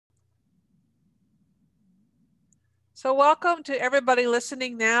So welcome to everybody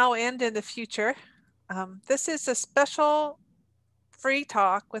listening now and in the future. This is a special free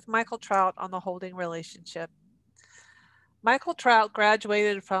talk with Michael Trout on the holding relationship. Michael Trout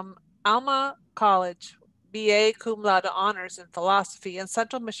graduated from Alma College, BA cum laude honors in philosophy, and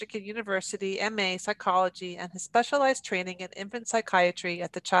Central Michigan University MA psychology, and his specialized training in infant psychiatry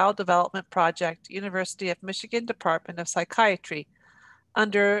at the Child Development Project, University of Michigan Department of Psychiatry,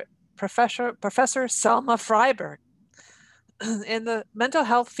 under Professor Selma Freiberg. In the mental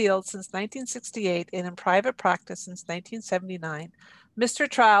health field since 1968 and in private practice since 1979, Mr.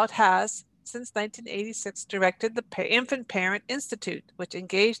 Trout has, since 1986, directed the Infant Parent Institute, which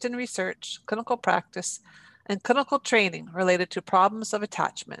engaged in research, clinical practice, and clinical training related to problems of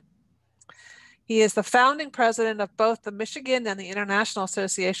attachment. He is the founding president of both the Michigan and the International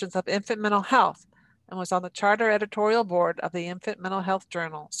Associations of Infant Mental Health, and was on the charter editorial board of the Infant Mental Health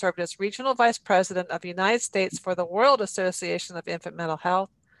Journal, served as regional vice president of the United States for the World Association of Infant Mental Health,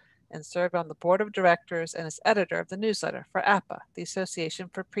 and served on the board of directors and as editor of the newsletter for APPA, the Association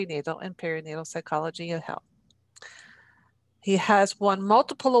for Prenatal and Perinatal Psychology and Health. He has won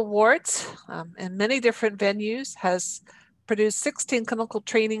multiple awards in many different venues, has produced 16 clinical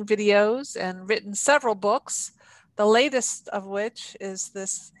training videos, and written several books, the latest of which is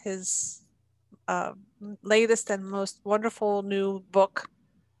his latest and most wonderful new book,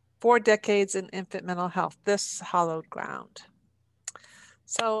 4 Decades in Infant Mental Health, This Hallowed Ground.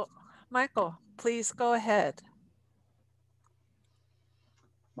 So, Michael, please go ahead.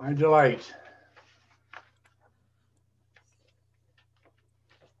 My delight.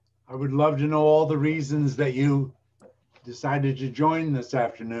 I would love to know all the reasons that you decided to join this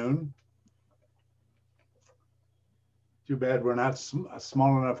afternoon. Too bad we're not a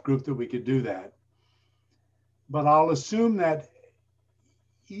small enough group that we could do that. But I'll assume that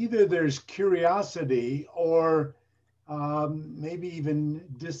either there's curiosity or maybe even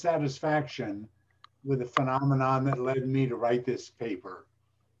dissatisfaction with the phenomenon that led me to write this paper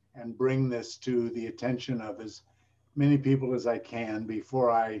and bring this to the attention of as many people as I can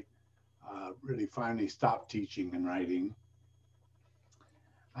before I really finally stop teaching and writing.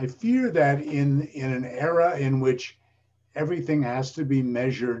 I fear that in an era in which everything has to be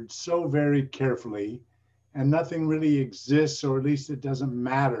measured so very carefully and nothing really exists, or at least it doesn't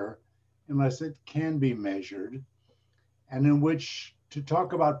matter unless it can be measured, and in which to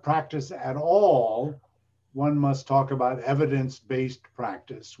talk about practice at all, one must talk about evidence-based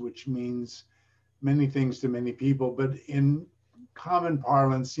practice, which means many things to many people, but in common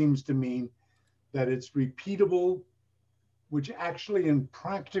parlance seems to mean that it's repeatable, which actually in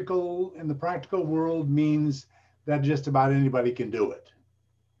the practical world means that just about anybody can do it.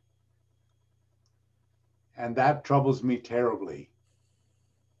 And that troubles me terribly.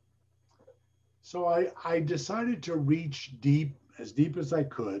 So I decided to reach deep as I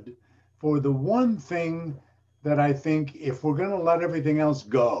could for the one thing that I think, if we're going to let everything else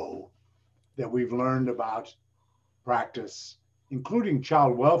go that we've learned about practice, including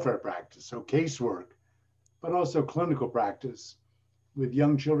child welfare practice, so casework, but also clinical practice with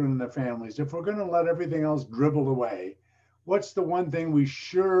young children and their families, if we're going to let everything else dribble away, what's the one thing we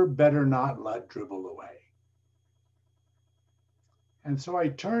sure better not let dribble away? And so I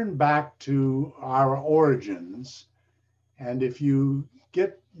turn back to our origins. And if you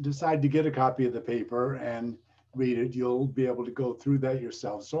decide to get a copy of the paper and read it, you'll be able to go through that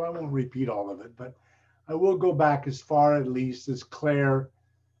yourself. So I won't repeat all of it, but I will go back as far at least as Claire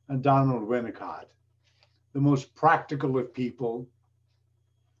and Donald Winnicott, the most practical of people.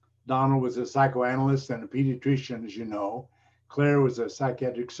 Donald was a psychoanalyst and a pediatrician, as you know. Claire was a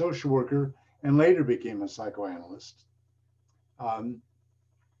psychiatric social worker and later became a psychoanalyst.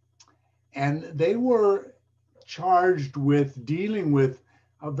 And they were charged with dealing with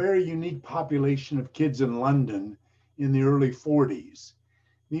a very unique population of kids in London in the early 40s.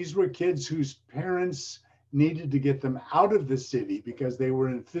 These were kids whose parents needed to get them out of the city because they were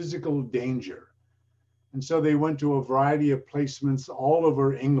in physical danger. And so they went to a variety of placements all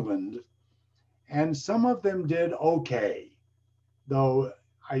over England. And some of them did okay, though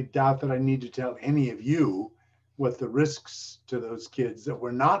I doubt that I need to tell any of you what the risks to those kids that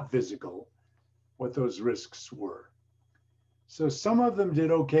were not physical, what those risks were. So some of them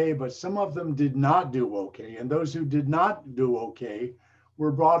did okay, but some of them did not do okay. And those who did not do okay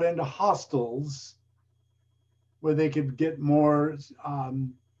were brought into hostels where they could get more,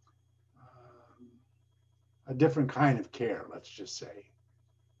 a different kind of care, let's just say.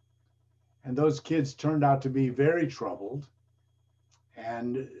 And those kids turned out to be very troubled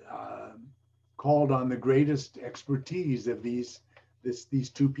and called on the greatest expertise of these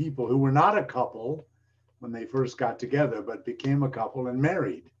two people who were not a couple, when they first got together, but became a couple and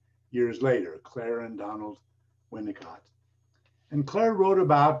married years later, Claire and Donald Winnicott. And Claire wrote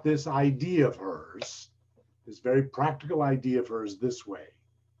about this idea of hers, this very practical idea of hers, this way.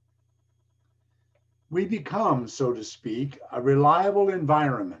 We become, so to speak, a reliable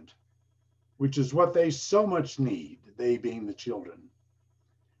environment, which is what they so much need, they being the children.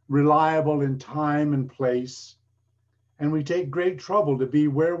 Reliable in time and place, and we take great trouble to be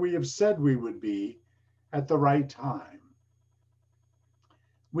where we have said we would be at the right time.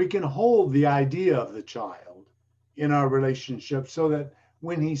 We can hold the idea of the child in our relationship so that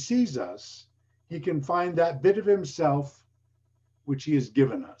when he sees us, he can find that bit of himself which he has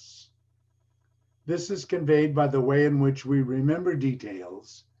given us. This is conveyed by the way in which we remember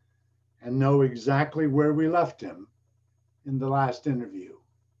details and know exactly where we left him in the last interview.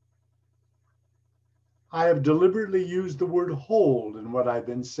 I have deliberately used the word hold in what I've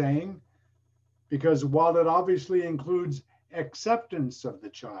been saying, because while it obviously includes acceptance of the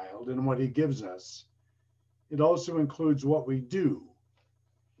child and what he gives us, it also includes what we do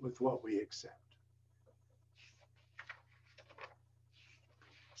with what we accept.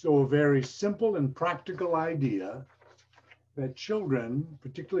 So a very simple and practical idea that children,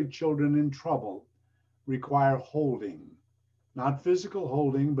 particularly children in trouble, require holding, not physical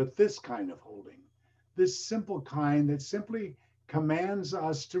holding, but this kind of holding, this simple kind that simply commands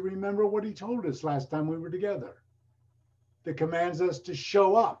us to remember what he told us last time we were together, that commands us to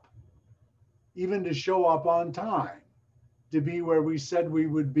show up, even to show up on time, to be where we said we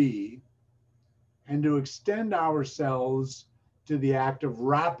would be, and to extend ourselves to the act of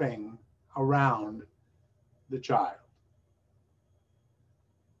wrapping around the child.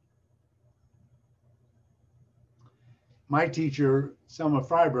 My teacher, Selma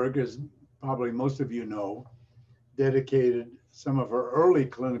Freiberg, as probably most of you know, dedicated some of her early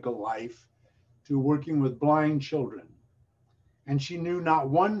clinical life to working with blind children. And she knew not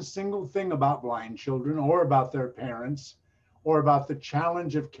one single thing about blind children or about their parents or about the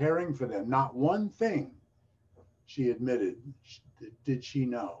challenge of caring for them. Not one thing, she admitted, did she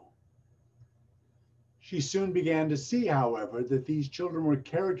know. She soon began to see, however, that these children were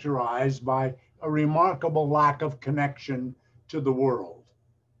characterized by a remarkable lack of connection to the world,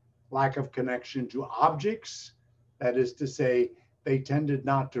 lack of connection to objects. That is to say, they tended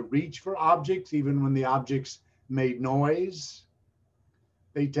not to reach for objects even when the objects made noise.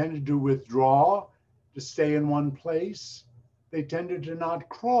 They tended to withdraw, to stay in one place. They tended to not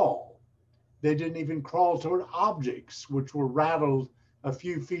crawl. They didn't even crawl toward objects which were rattled a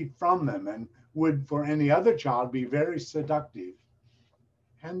few feet from them and would, for any other child, be very seductive.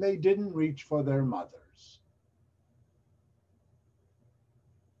 And they didn't reach for their mothers.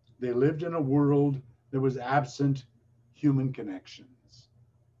 They lived in a world that was absent human connections.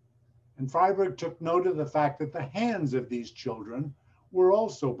 And Freiberg took note of the fact that the hands of these children were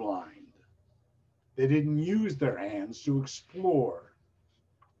also blind. They didn't use their hands to explore.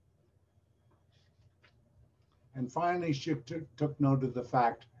 And finally, she took note of the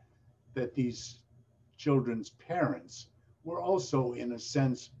fact that these children's parents were also, in a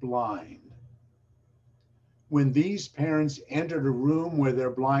sense, blind. When these parents entered a room where their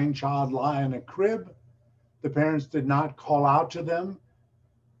blind child lay in a crib, the parents did not call out to them,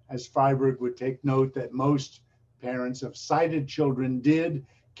 as Freiberg would take note that most parents of sighted children did,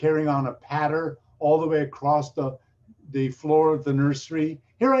 carrying on a patter all the way across the floor of the nursery.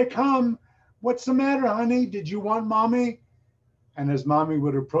 Here I come. What's the matter, honey? Did you want mommy? And as mommy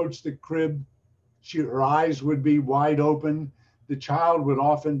would approach the crib, her eyes would be wide open. The child would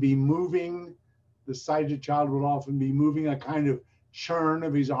often be moving. The sighted child would often be moving a kind of churn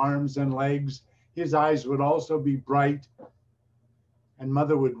of his arms and legs. His eyes would also be bright. And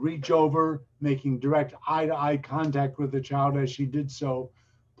mother would reach over, making direct eye-to-eye contact with the child as she did so,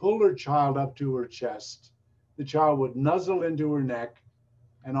 pull her child up to her chest. The child would nuzzle into her neck,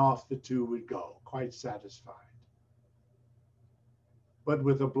 and off the two would go, quite satisfied. But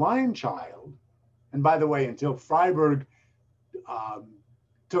with a blind child, and by the way, until Freiberg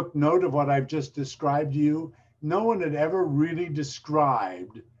took note of what I've just described to you, no one had ever really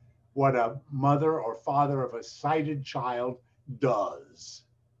described what a mother or father of a sighted child does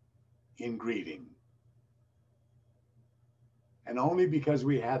in greeting. And only because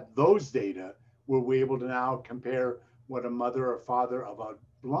we had those data were we able to now compare what a mother or father of a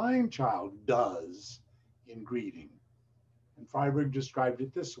blind child does in greeting. And Freiberg described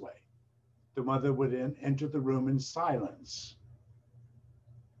it this way. The mother would enter the room in silence,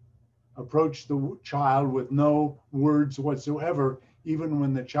 approach the child with no words whatsoever, even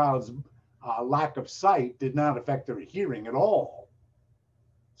when the child's lack of sight did not affect their hearing at all.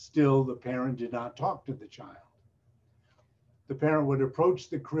 Still, the parent did not talk to the child. The parent would approach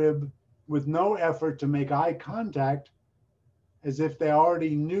the crib with no effort to make eye contact, as if they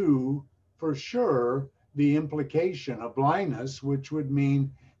already knew for sure the implication of blindness, which would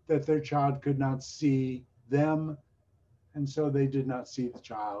mean that their child could not see them, and so they did not see the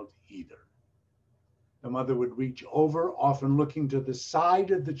child either. The mother would reach over, often looking to the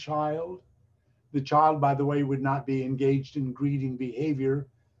side of the child. The child, by the way, would not be engaged in greeting behavior,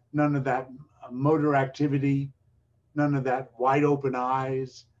 none of that motor activity, none of that wide open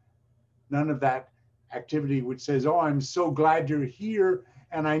eyes, none of that activity which says, oh, I'm so glad you're here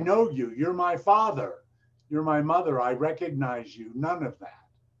and I know you. You're my father. You're my mother. I recognize you. None of that.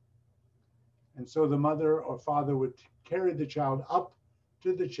 And so the mother or father would carry the child up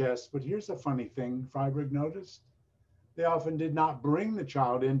to the chest. But here's a funny thing Freiberg noticed. They often did not bring the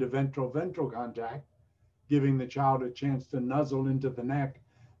child into ventral-ventral contact, giving the child a chance to nuzzle into the neck,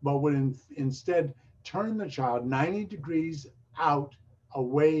 but would instead turn the child 90 degrees out,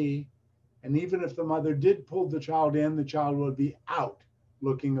 away. And even if the mother did pull the child in, the child would be out,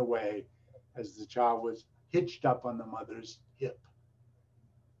 looking away as the child was hitched up on the mother's hip.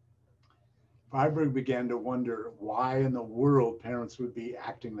 Freiberg began to wonder why in the world parents would be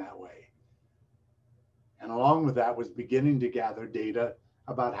acting that way. And along with that was beginning to gather data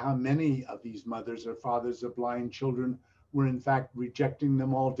about how many of these mothers or fathers of blind children were in fact rejecting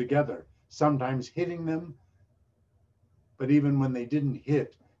them altogether, sometimes hitting them, but even when they didn't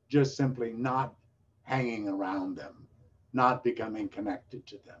hit, just simply not hanging around them, not becoming connected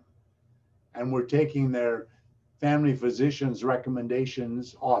to them. And were taking their family physician's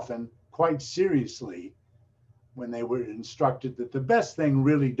recommendations often quite seriously when they were instructed that the best thing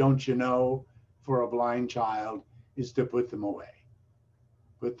really, don't you know, for a blind child is to put them away,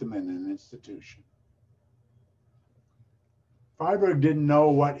 put them in an institution. Freiberg didn't know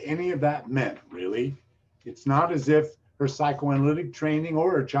what any of that meant, really. It's not as if her psychoanalytic training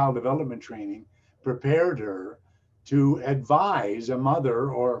or her child development training prepared her to advise a mother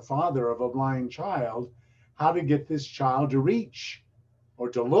or a father of a blind child how to get this child to reach or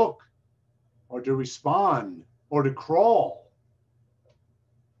to look or to respond or to crawl.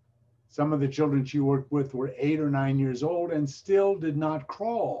 Some of the children she worked with were 8 or 9 years old and still did not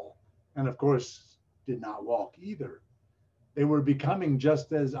crawl, and of course did not walk either. They were becoming,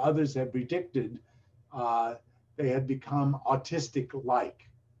 just as others had predicted, they had become autistic-like,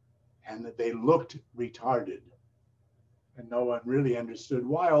 and that they looked retarded. And no one really understood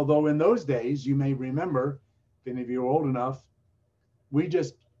why, although in those days, you may remember, if any of you are old enough, we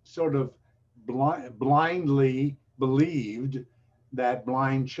just sort of blindly believed that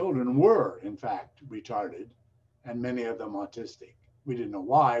blind children were, in fact, retarded, and many of them autistic. We didn't know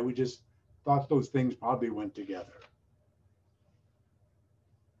why, we just thought those things probably went together.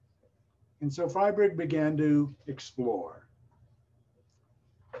 And so Freiberg began to explore.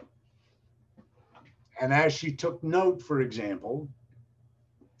 And as she took note, for example,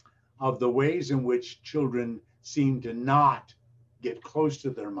 of the ways in which children seemed to not get close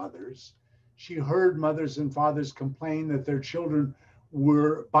to their mothers, she heard mothers and fathers complain that their children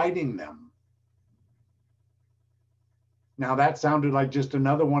were biting them. Now, that sounded like just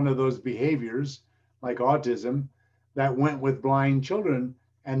another one of those behaviors, like autism, that went with blind children.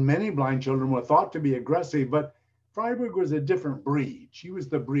 And many blind children were thought to be aggressive, but Freiberg was a different breed. She was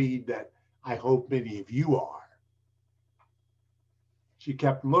the breed that I hope many of you are. She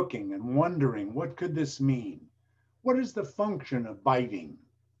kept looking and wondering, what could this mean? What is the function of biting?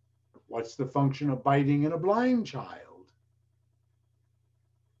 What's the function of biting in a blind child?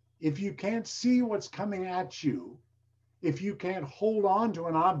 If you can't see what's coming at you, if you can't hold on to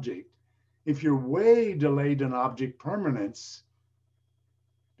an object, if you're way delayed in object permanence,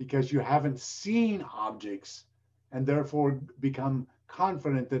 because you haven't seen objects and therefore become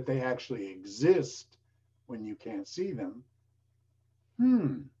confident that they actually exist when you can't see them.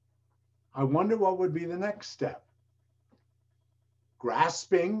 I wonder what would be the next step.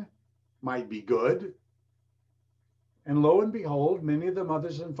 Grasping might be good. And lo and behold, many of the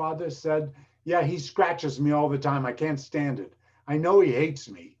mothers and fathers said, yeah, he scratches me all the time. I can't stand it. I know he hates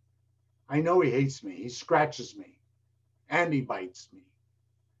me. I know he hates me. He scratches me and he bites me.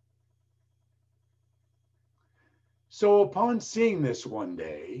 So upon seeing this one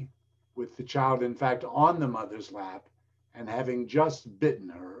day, with the child, in fact, on the mother's lap and having just bitten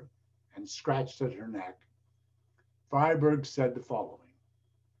her and scratched at her neck, Freiberg said the following: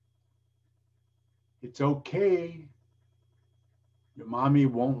 "It's okay. Your mommy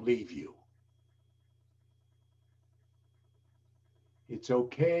won't leave you. It's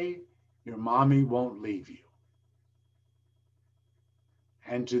okay. Your mommy won't leave you."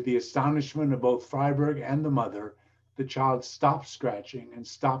 And to the astonishment of both Freiberg and the mother, the child stopped scratching and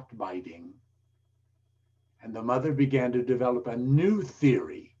stopped biting. And the mother began to develop a new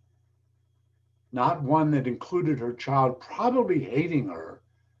theory, not one that included her child probably hating her,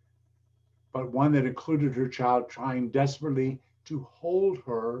 but one that included her child trying desperately to hold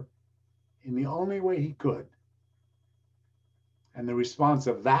her in the only way he could. And the response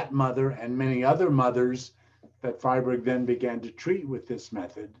of that mother and many other mothers that Freiberg then began to treat with this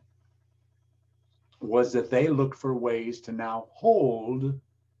method was that they looked for ways to now hold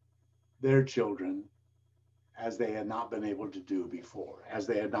their children as they had not been able to do before, as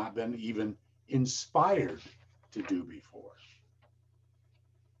they had not been even inspired to do before.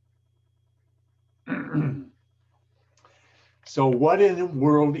 So what in the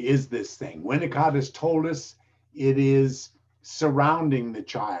world is this thing? Winnicott has told us it is surrounding the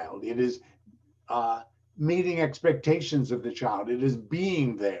child. It is meeting expectations of the child. It is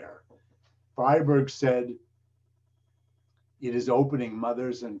being there. Freiberg said it is opening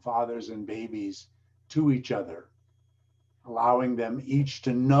mothers and fathers and babies to each other, allowing them each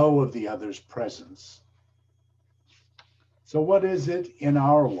to know of the other's presence. So what is it in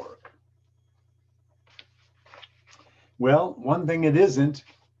our work? Well, one thing it isn't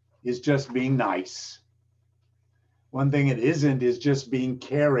is just being nice. One thing it isn't is just being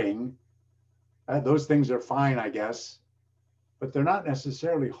caring. Those things are fine, I guess, but they're not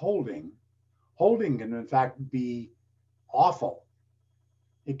necessarily holding. Holding can, in fact, be awful.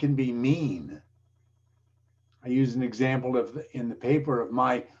 It can be mean. I use an example in the paper of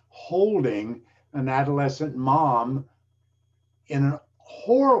my holding an adolescent mom in a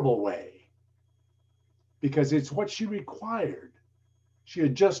horrible way because it's what she required. She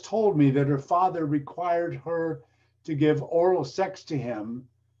had just told me that her father required her to give oral sex to him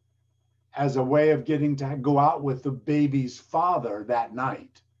as a way of getting to go out with the baby's father that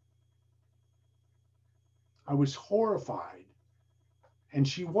night. I was horrified. And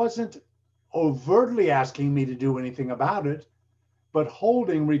she wasn't overtly asking me to do anything about it, but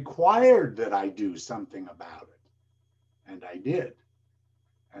holding required that I do something about it. And I did.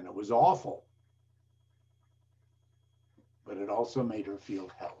 And it was awful. But it also made her feel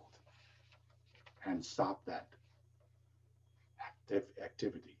held and stop that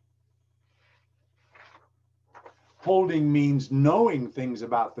activity. Holding means knowing things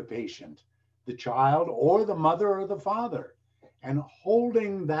about the patient, the child, or the mother or the father, and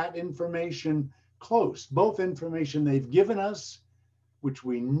holding that information close, both information they've given us, which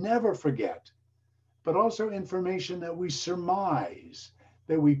we never forget, but also information that we surmise,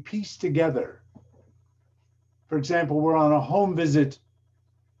 that we piece together. For example, we're on a home visit,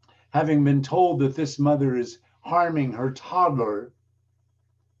 having been told that this mother is harming her toddler,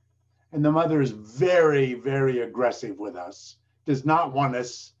 and the mother is very, very aggressive with us, does not want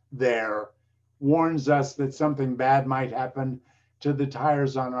us there, warns us that something bad might happen to the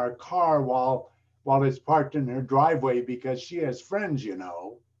tires on our car while it's parked in her driveway because she has friends, you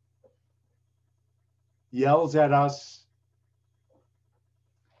know, yells at us,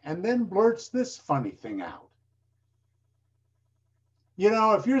 and then blurts this funny thing out. You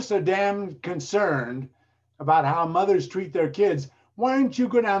know, if you're so damn concerned about how mothers treat their kids, why don't you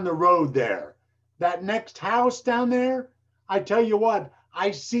go down the road there? That next house down there, I tell you what,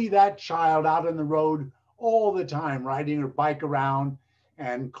 I see that child out on the road all the time, riding her bike around,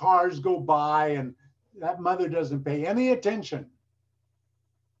 and cars go by, and that mother doesn't pay any attention.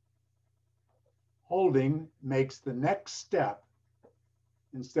 Holding makes the next step,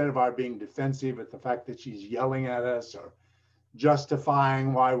 instead of our being defensive at the fact that she's yelling at us or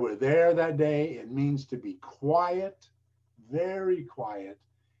justifying why we're there that day, it means to be quiet, very quiet,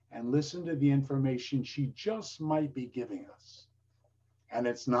 and listen to the information she just might be giving us. And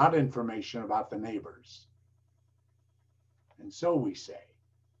it's not information about the neighbors. And so we say,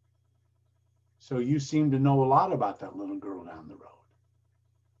 so you seem to know a lot about that little girl down the road.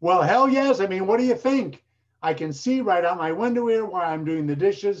 Well, hell yes. I mean, what do you think? I can see right out my window here while I'm doing the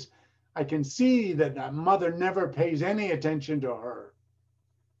dishes. I can see that that mother never pays any attention to her.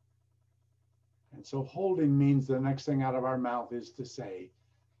 And so holding means the next thing out of our mouth is to say,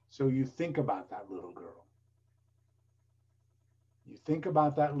 so you think about that little girl. You think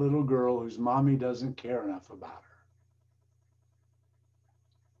about that little girl whose mommy doesn't care enough about her.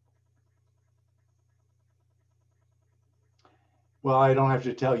 Well, I don't have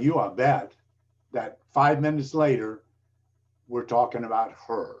to tell you, I bet, that 5 minutes later, we're talking about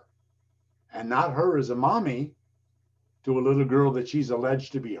her. And not her as a mommy to a little girl that she's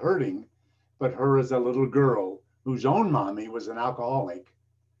alleged to be hurting, but her as a little girl whose own mommy was an alcoholic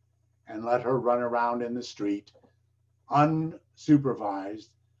and let her run around in the street unsupervised,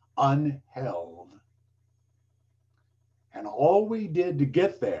 unheld. And all we did to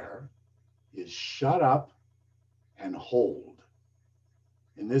get there is shut up and hold.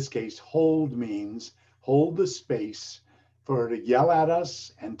 In this case, hold means hold the space for her to yell at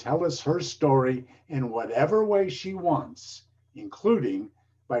us and tell us her story in whatever way she wants, including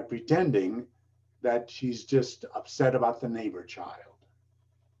by pretending that she's just upset about the neighbor child.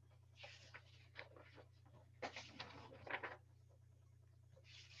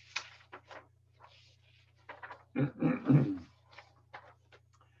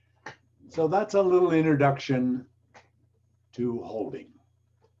 So that's a little introduction to holding.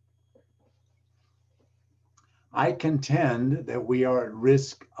 I contend that we are at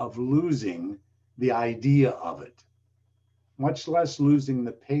risk of losing the idea of it, much less losing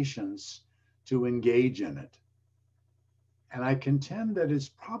the patience to engage in it. And I contend that it's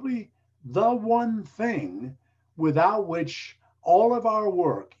probably the one thing without which all of our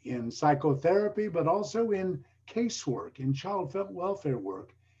work in psychotherapy, but also in casework, in child welfare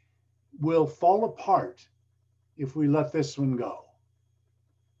work, will fall apart if we let this one go.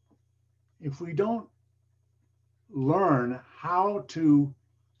 If we don't learn how to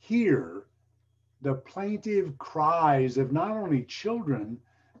hear the plaintive cries of not only children,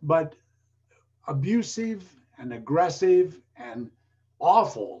 but abusive and aggressive and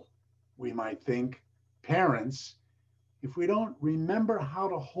awful, we might think, parents, if we don't remember how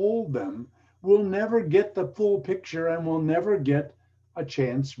to hold them, we'll never get the full picture and we'll never get a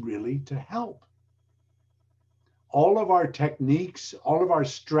chance really to help. All of our techniques, all of our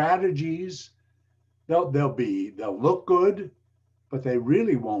strategies, they'll look good, but they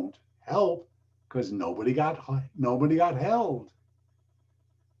really won't help because nobody got held.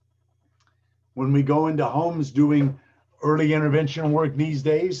 When we go into homes doing early intervention work these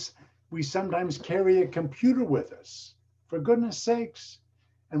days, we sometimes carry a computer with us, for goodness sakes.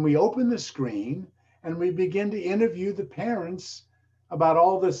 And we open the screen and we begin to interview the parents about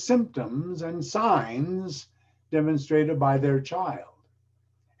all the symptoms and signs demonstrated by their child.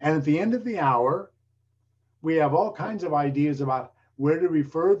 And at the end of the hour, we have all kinds of ideas about where to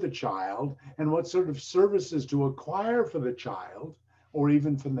refer the child and what sort of services to acquire for the child or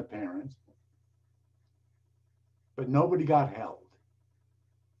even from the parent. But nobody got held.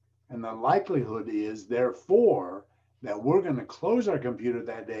 And the likelihood is, therefore, that we're going to close our computer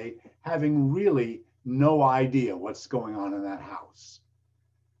that day having really no idea what's going on in that house,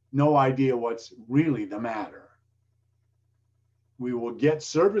 no idea what's really the matter. We will get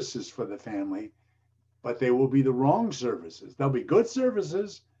services for the family, but they will be the wrong services. They'll be good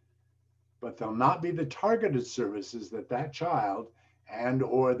services, but they'll not be the targeted services that that child and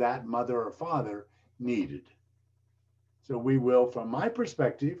or that mother or father needed. So we will, from my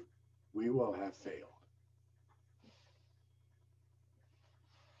perspective, we will have failed.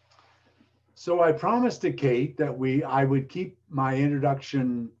 So I promised to Kate that I would keep my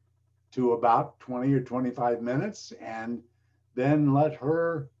introduction to about 20 or 25 minutes and then let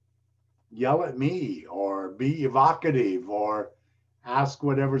her yell at me or be evocative or ask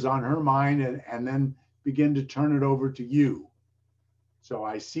whatever's on her mind and then begin to turn it over to you. So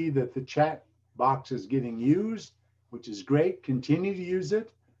I see that the chat box is getting used, which is great. Continue to use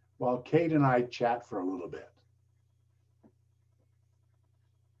it while Kate and I chat for a little bit.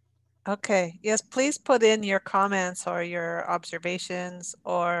 Okay. Yes, please put in your comments or your observations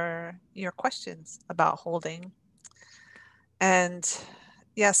or your questions about holding. And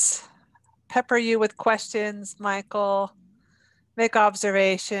yes, pepper you with questions, Michael, make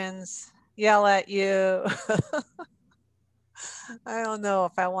observations, yell at you. I don't know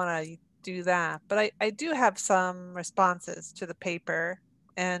if I want to do that, but I do have some responses to the paper.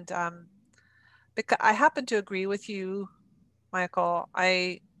 And because I happen to agree with you, Michael,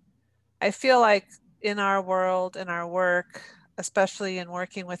 I feel like in our world, in our work, especially in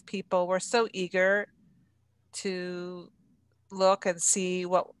working with people, we're so eager to look and see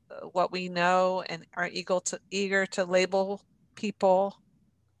what we know and are eager to label people.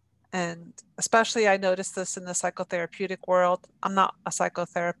 And especially I noticed this in the psychotherapeutic world. I'm not a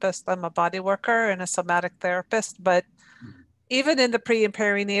psychotherapist, I'm a body worker and a somatic therapist, but even in the pre and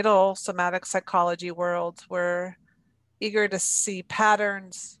perinatal somatic psychology world, we're eager to see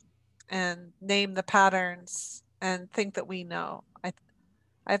patterns and name the patterns and think that we know.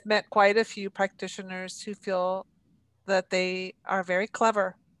 I've met quite a few practitioners who feel that they are very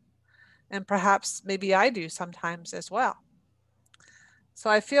clever, and perhaps maybe I do sometimes as well. So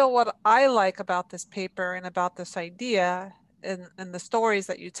I feel what I like about this paper and about this idea and the stories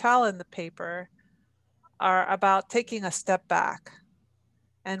that you tell in the paper are about taking a step back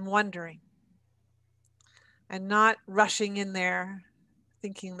and wondering and not rushing in there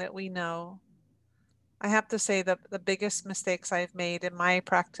thinking that we know. I have to say that the biggest mistakes I've made in my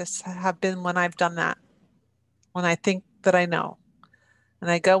practice have been when I've done that, when I think that I know,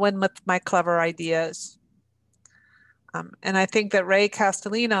 and I go in with my clever ideas. And I think that Ray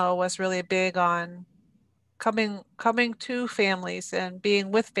Castellino was really big on coming to families and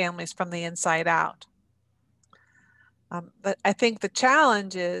being with families from the inside out. But I think the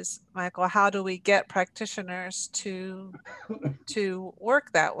challenge is, Michael, how do we get practitioners to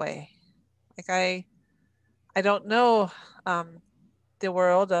work that way? Like I don't know the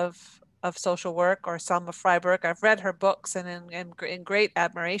world of social work or Selma Freiberg. I've read her books and in great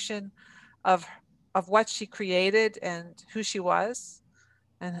admiration of what she created and who she was,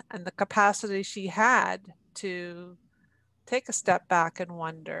 and the capacity she had to take a step back and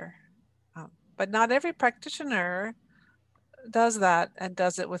wonder. But not every practitioner does that and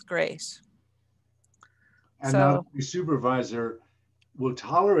does it with grace. And not So every supervisor will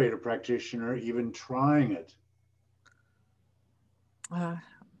tolerate a practitioner even trying it. uh,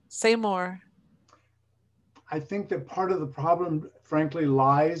 say more. I think that part of the problem, frankly,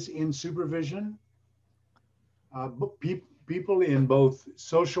 lies in supervision. People in both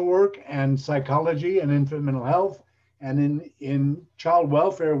social work and psychology and infant mental health and in child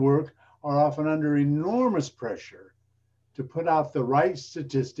welfare work are often under enormous pressure to put out the right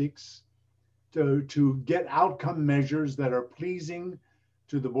statistics, to get outcome measures that are pleasing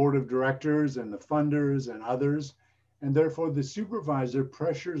to the board of directors and the funders and others. And therefore, the supervisor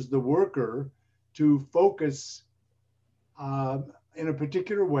pressures the worker to focus in a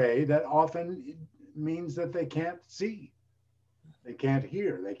particular way that often means that they can't see, they can't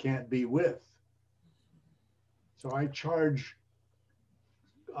hear, they can't be with. So I charge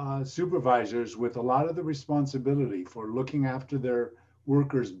supervisors with a lot of the responsibility for looking after their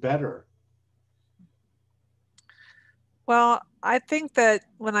workers better. Well, I think that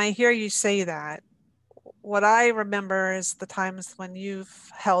when I hear you say that, what I remember is the times when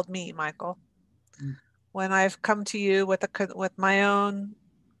you've held me, Michael, Mm. when I've come to you with my own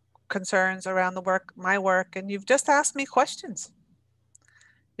concerns around my work, and you've just asked me questions.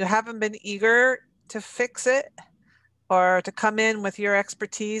 You haven't been eager to fix it or to come in with your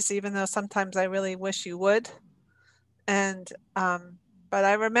expertise, even though sometimes I really wish you would. And but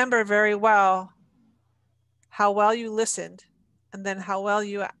I remember very well how well you listened, and then how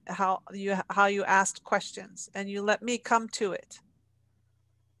you asked questions, and you let me come to it.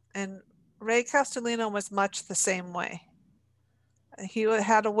 And Ray Castellino was much the same way. He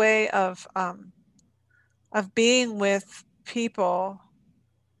had a way of being with people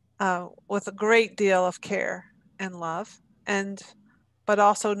with a great deal of care and love, and but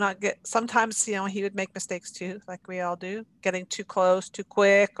also not get. Sometimes he would make mistakes too, like we all do, getting too close, too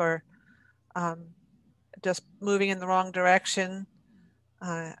quick, or um, just moving in the wrong direction,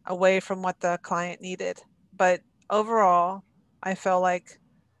 away from what the client needed. But overall, I felt like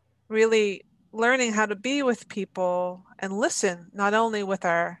really learning how to be with people and listen, not only with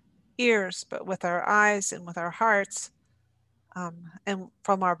our ears, but with our eyes and with our hearts, and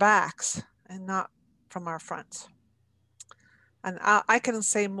from our backs and not from our fronts. And I can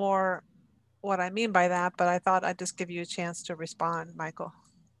say more what I mean by that, but I thought I'd just give you a chance to respond, Michael.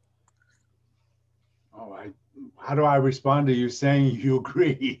 Oh, how do I respond to you saying you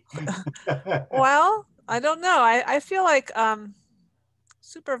agree? Well, I don't know. I feel like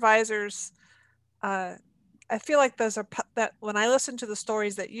supervisors, uh, I feel like that when I listen to the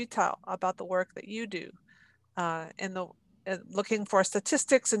stories that you tell about the work that you do, in the looking for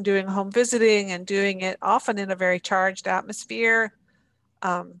statistics and doing home visiting and doing it often in a very charged atmosphere,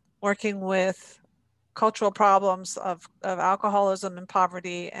 working with cultural problems of alcoholism and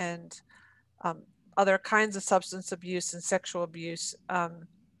poverty and other kinds of substance abuse and sexual abuse. I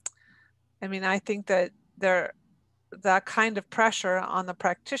mean, I think that that kind of pressure on the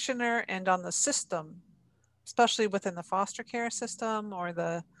practitioner and on the system, especially within the foster care system or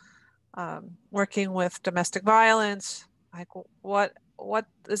the working with domestic violence, like what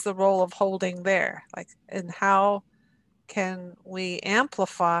is the role of holding there? Like, and how can we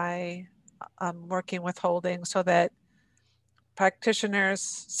amplify working with holding so that practitioners,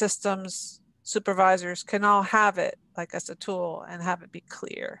 systems, supervisors can all have it like as a tool and have it be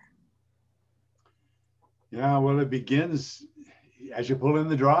clear? Yeah, well, it begins as you pull in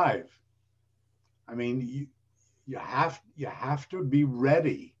the drive. I mean, you have to be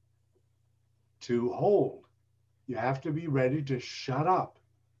ready to hold. You have to be ready to shut up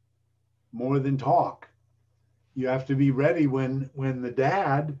more than talk. You have to be ready when the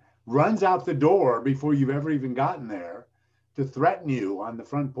dad runs out the door before you've ever even gotten there to threaten you on the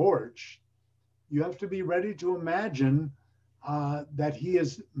front porch. You have to be ready to imagine that he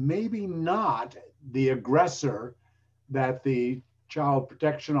is maybe not the aggressor that the Child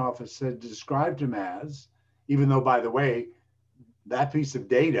Protection Office had described him as, even though, by the way, that piece of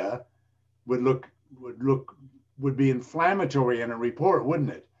data would look would look would be inflammatory in a report, wouldn't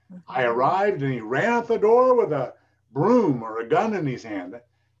it? I Mhm. arrived and he ran out the door with a broom or a gun in his hand.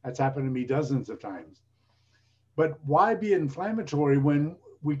 That's happened to me dozens of times. But why be inflammatory when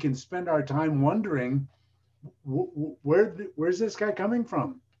we can spend our time wondering where's this guy coming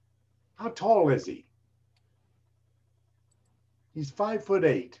from? How tall is he? He's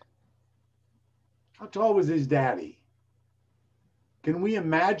 5'8". How tall was his daddy? Can we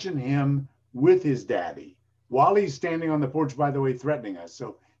imagine him with his daddy while he's standing on the porch, by the way, threatening us?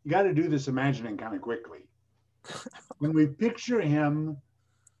 So you got to do this imagining kind of quickly. When we picture him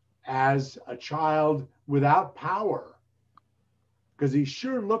as a child without power, because he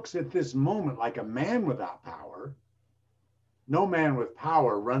sure looks at this moment like a man without power. No man with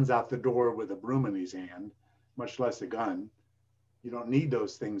power runs out the door with a broom in his hand, much less a gun. You don't need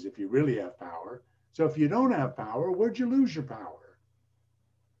those things if you really have power. So if you don't have power, where'd you lose your power?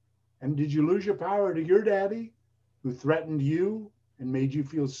 And did you lose your power to your daddy who threatened you and made you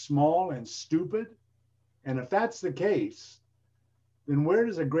feel small and stupid? And if that's the case, then where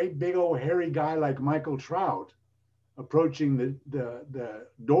does a great big old hairy guy like Michael Trout approaching the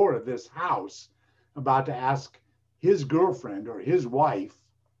door of this house about to ask his girlfriend or his wife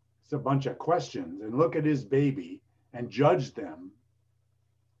a bunch of questions and look at his baby and judge them?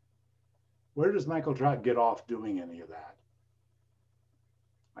 Where does Michael Trout get off doing any of that?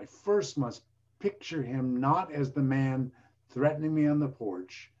 I first must picture him not as the man threatening me on the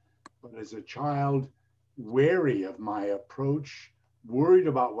porch, but as a child wary of my approach, worried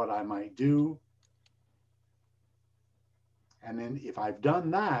about what I might do. And then if I've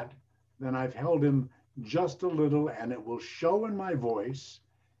done that, then I've held him just a little, and it will show in my voice.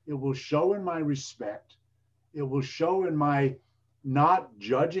 It will show in my respect. It will show in my not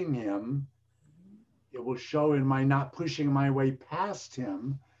judging him. It will show in my not pushing my way past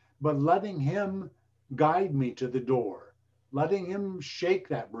him, but letting him guide me to the door, letting him shake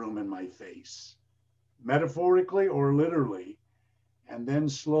that broom in my face, metaphorically or literally, and then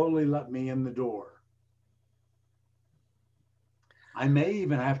slowly let me in the door. I may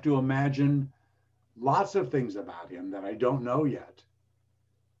even have to imagine lots of things about him that I don't know yet.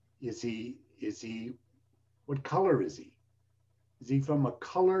 Is he, what color is he? Is he from a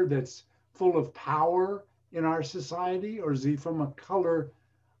color that's full of power in our society, or is he from a color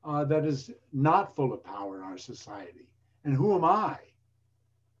that is not full of power in our society? And who am I?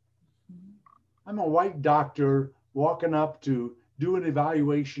 I'm a white doctor walking up to do an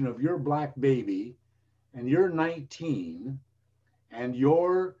evaluation of your black baby, and you're 19, and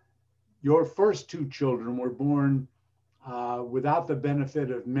your first two children were born without the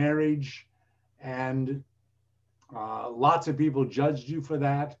benefit of marriage, and lots of people judged you for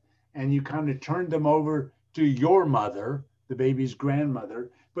that, and you kind of turned them over to your mother, the baby's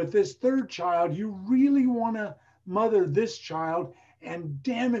grandmother. But this third child, you really want to mother this child, and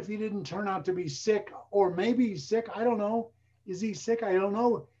damn if he didn't turn out to be sick, or maybe he's sick. I don't know. Is he sick? I don't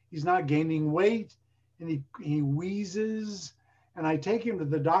know. He's not gaining weight, and he wheezes, and I take him to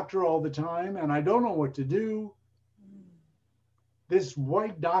the doctor all the time, and I don't know what to do. This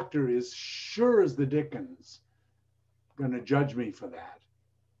white doctor is sure as the dickens going to judge me for that.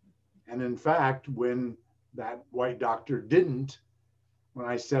 And in fact, when that white doctor didn't, when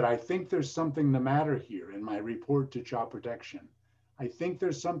I said, I think there's something the matter here in my report to Child Protection, I think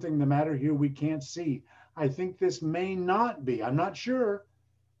there's something the matter here we can't see. I think this may not be, I'm not sure,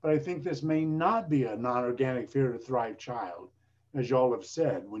 but I think this may not be a non-organic fair to thrive child, as y'all have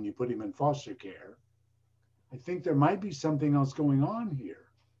said when you put him in foster care. I think there might be something else going on here.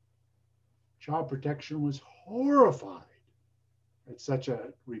 Child Protection was horrified at such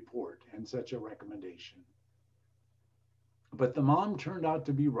a report and such a recommendation. But the mom turned out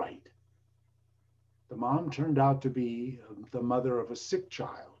to be right. The mom turned out to be the mother of a sick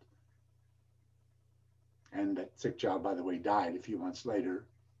child. And that sick child, by the way, died a few months later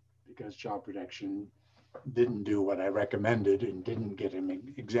because Child Protection didn't do what I recommended and didn't get him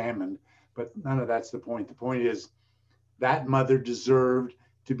examined. But none of that's the point. The point is that mother deserved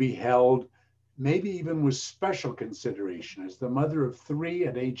to be held, maybe even with special consideration. As the mother of three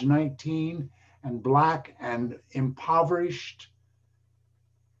at age 19 and Black and impoverished,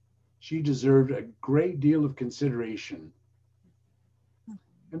 she deserved a great deal of consideration.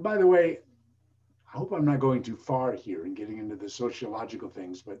 And by the way, I hope I'm not going too far here and getting into the sociological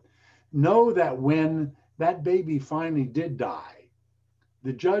things, but know that when that baby finally did die,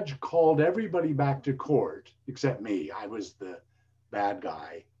 The judge called everybody back to court except me. I was the bad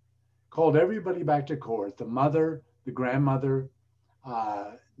guy. Called everybody back to court, the mother, the grandmother,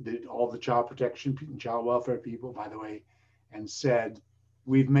 all the child protection and child welfare people, by the way, and said,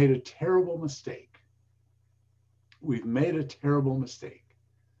 we've made a terrible mistake. We've made a terrible mistake.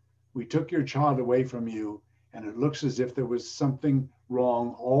 We took your child away from you, and it looks as if there was something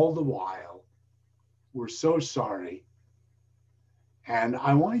wrong all the while. We're so sorry. And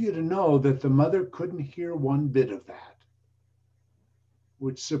I want you to know that the mother couldn't hear one bit of that,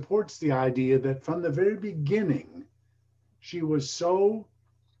 which supports the idea that from the very beginning, she was so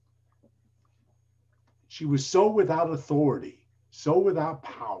without authority, so without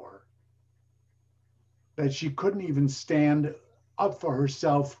power, that she couldn't even stand up for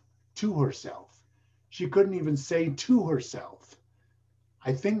herself to herself. She couldn't even say to herself,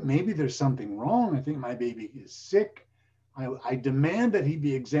 I think maybe there's something wrong. I think my baby is sick. I demand that he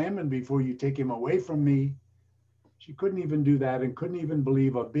be examined before you take him away from me. She couldn't even do that and couldn't even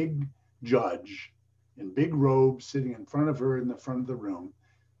believe a big judge in big robes sitting in front of her in the front of the room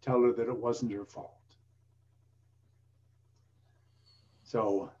tell her that it wasn't her fault.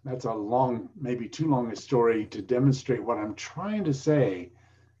 So that's a long, maybe too long a story to demonstrate what I'm trying to say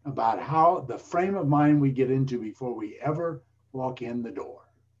about how the frame of mind we get into before we ever walk in the door.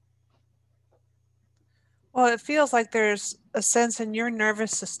 Well, it feels like there's a sense in your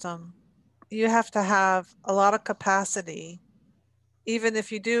nervous system. You have to have a lot of capacity, even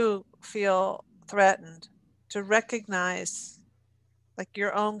if you do feel threatened, to recognize like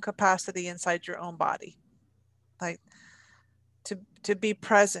your own capacity inside your own body, like to be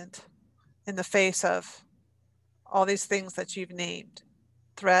present in the face of all these things that you've named,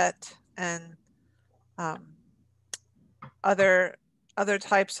 threat and um, other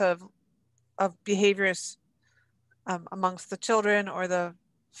types of behaviors amongst the children or the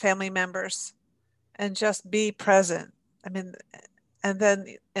family members, and just be present. I mean,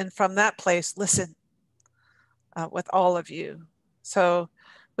 and from that place, listen with all of you. So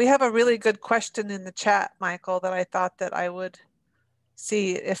we have a really good question in the chat, Michael, that I thought that I would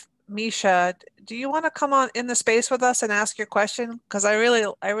see if Misha, do you want to come on in the space with us and ask your question? Because I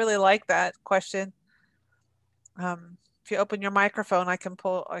really like that question. If you open your microphone, I can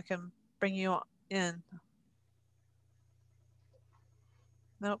bring you in.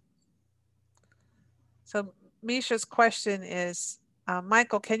 Nope. So Misha's question is,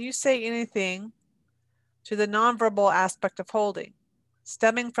 Michael, can you say anything to the nonverbal aspect of holding,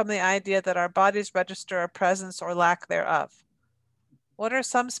 stemming from the idea that our bodies register a presence or lack thereof? What are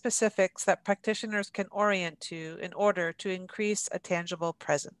some specifics that practitioners can orient to in order to increase a tangible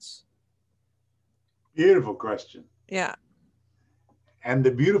presence? Beautiful question. Yeah. And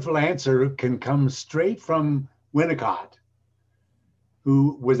the beautiful answer can come straight from Winnicott,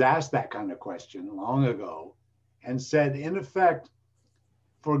 who was asked that kind of question long ago and said, in effect,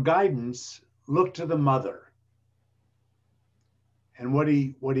 for guidance, look to the mother. And what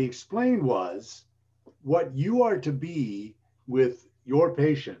he explained was what you are to be with your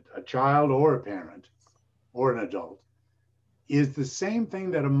patient, a child or a parent or an adult, is the same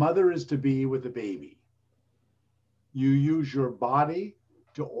thing that a mother is to be with a baby. You use your body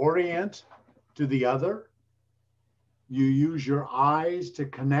to orient to the other. You use your eyes to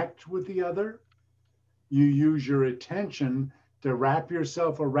connect with the other. You use your attention to wrap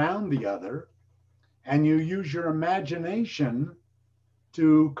yourself around the other. And you use your imagination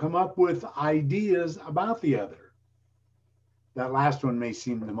to come up with ideas about the other. That last one may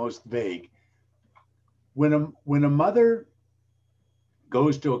seem the most vague. When a mother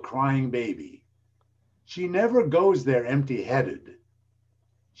goes to a crying baby, she never goes there empty-headed.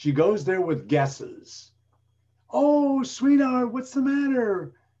 She goes there with guesses. Oh, sweetheart, what's the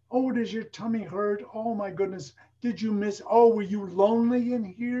matter? Oh, does your tummy hurt? Oh, my goodness. Did you miss? Oh, were you lonely in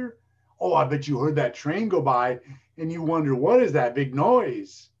here? Oh, I bet you heard that train go by and you wonder, what is that big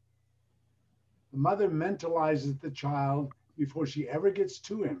noise? The mother mentalizes the child before she ever gets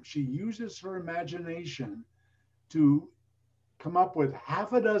to him. She uses her imagination to come up with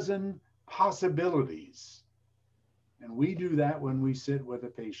half a dozen possibilities. And we do that when we sit with a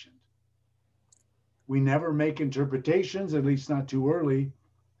patient. We never make interpretations, at least not too early,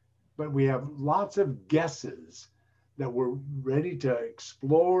 but we have lots of guesses that we're ready to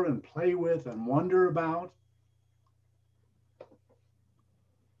explore and play with and wonder about.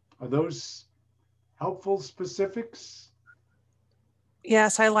 Are those helpful specifics?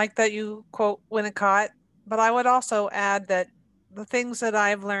 Yes, I like that you quote Winnicott, but I would also add that the things that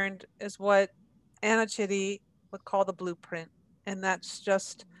I've learned is what Anna Chitty would call the blueprint. And that's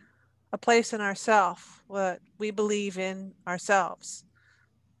just a place in ourself, what we believe in ourselves.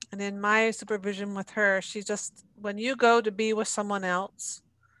 And in my supervision with her, she just, when you go to be with someone else,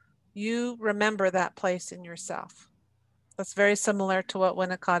 you remember that place in yourself. That's very similar to what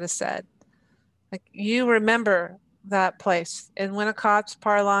Winnicott has said. Like, you remember that place. In Winnicott's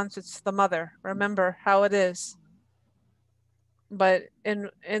parlance, it's the mother. Remember how it is. But in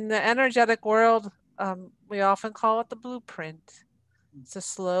the energetic world, we often call it the blueprint. It's a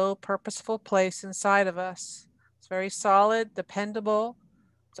slow, purposeful place inside of us. It's very solid, dependable.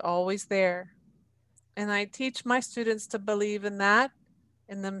 It's always there. And I teach my students to believe in that,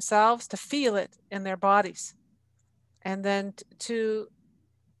 in themselves, to feel it in their bodies. And then to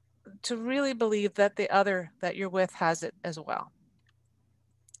really believe that the other that you're with has it as well.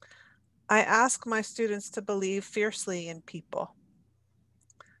 I ask my students to believe fiercely in people.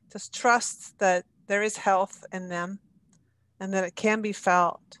 Just trust that there is health in them and that it can be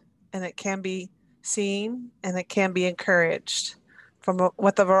felt and it can be seen and it can be encouraged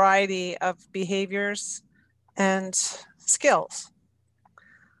with a variety of behaviors and skills.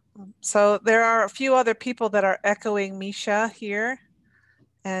 So there are a few other people that are echoing Misha here.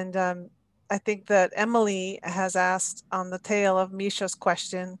 And I think that Emily has asked on the tail of Misha's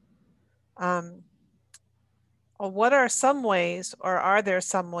question, what are some ways, or are there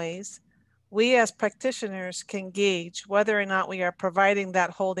some ways, we as practitioners can gauge whether or not we are providing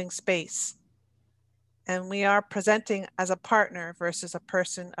that holding space and we are presenting as a partner versus a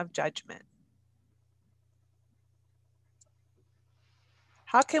person of judgment?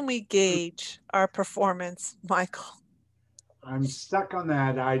 How can we gauge our performance, Michael? I'm stuck on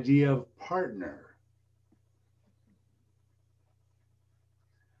that idea of partner.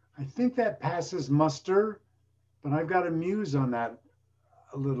 I think that passes muster, but I've got to muse on that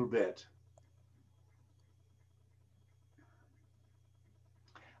a little bit.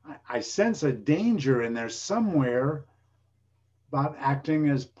 I sense a danger in there somewhere about acting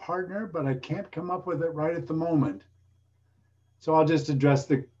as partner, but I can't come up with it right at the moment. So I'll just address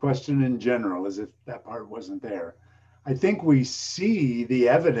the question in general as if that part wasn't there. I think we see the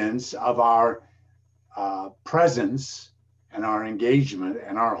evidence of our presence and our engagement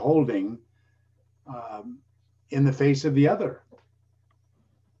and our holding in the face of the other.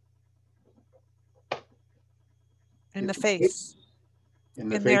 In the face. In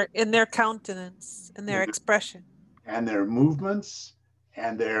the face. In their countenance, in their expression. And their movements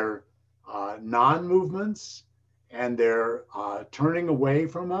and their non-movements and their turning away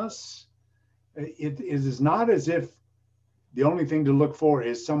from us. It is not as if the only thing to look for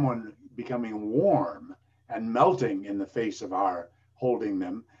is someone becoming warm and melting in the face of our holding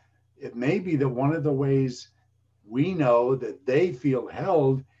them. It may be that one of the ways we know that they feel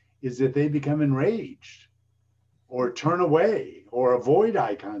held is that they become enraged or turn away or avoid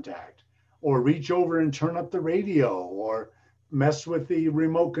eye contact or reach over and turn up the radio or mess with the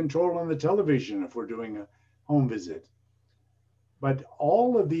remote control on the television if we're doing a home visit. But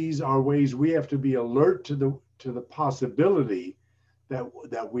all of these are ways we have to be alert to the possibility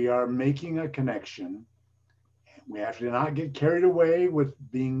that we are making a connection. We have to not get carried away with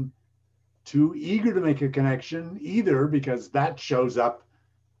being too eager to make a connection either, because that shows up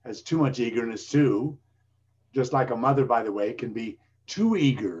as too much eagerness too. Just like a mother, by the way, can be too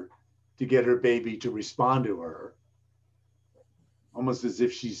eager to get her baby to respond to her, almost as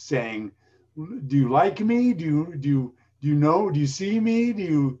if she's saying, "Do you like me? Do you know? Do you see me?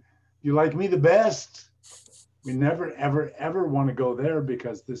 Do you like me the best?" We never, ever, ever want to go there,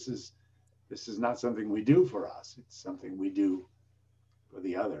 because this is not something we do for us. It's something we do for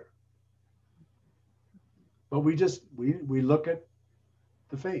the other. But we look at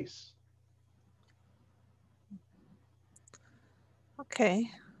the face. Okay,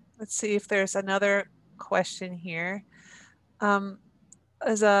 let's see if there's another question here. Am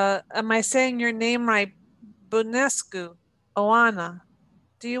I saying your name right? Bunescu Oana.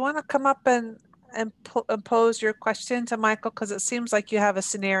 Do you want to come up and pose your question to Michael? Because it seems like you have a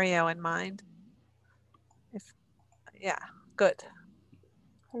scenario in mind. Yeah, good.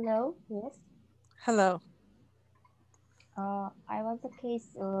 Hello, yes. Hello. I was a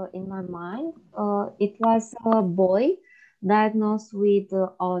case in my mind. It was a boy diagnosed with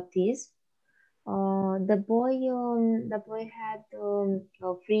autism. The boy had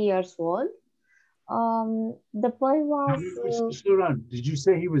 3 years old. The boy was Slow down. Did you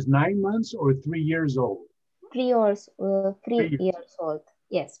say he was 9 months or 3 years old? 3 years, 3 years old.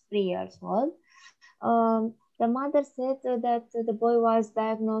 Yes, 3 years old. The mother said that the boy was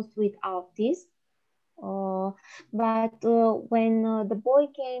diagnosed with autism. But when the boy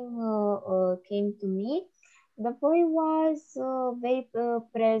came to me, the boy was very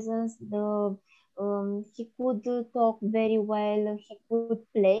present. he could talk very well, he could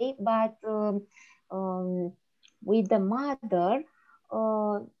play, but with the mother,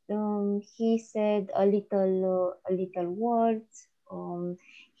 he said a little words.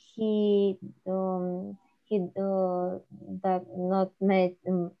 He he that not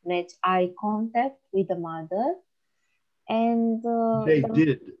match eye contact with the mother, and They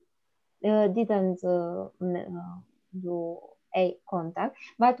did. didn't do eye contact,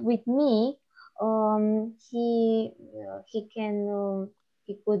 but with me, he can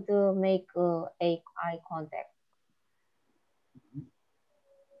he could make eye contact.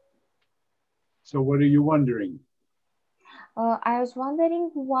 So what are you wondering? I was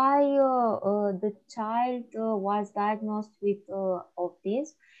wondering why the child was diagnosed with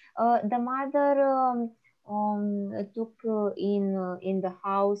autism. The mother took in the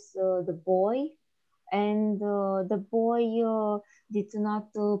house the boy, and the boy did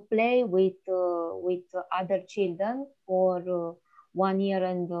not play with other children for 1 year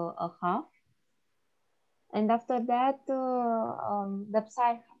and a half. And after that, the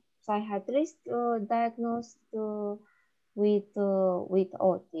psychiatrist diagnosed with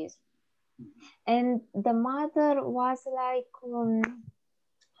autism, and the mother was like,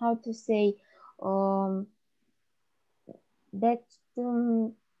 how to say, that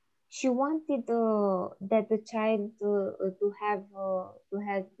she wanted that the child to have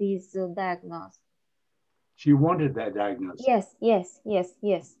this diagnosis. She wanted that diagnosis. Yes.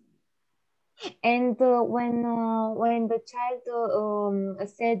 And when the child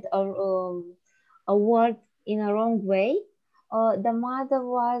said a word in a wrong way, the mother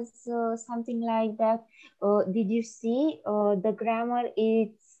was something like that. Did you see the grammar?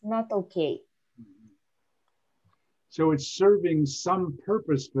 It's not okay. So it's serving some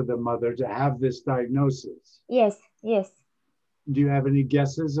purpose for the mother to have this diagnosis. Yes. Do you have any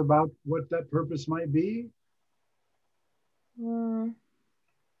guesses about what that purpose might be?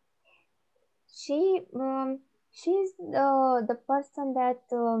 She's the person that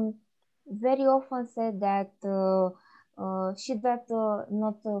very often said that she does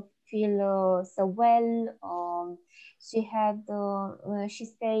not feel so well. She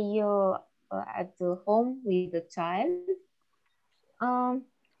stay at home with the child.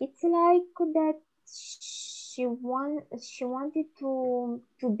 It's like that she wanted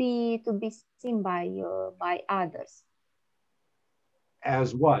to be seen by others.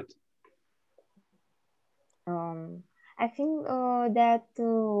 As what? I think that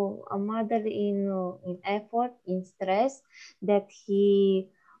a mother in effort, in stress, that she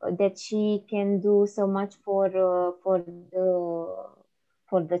can do so much for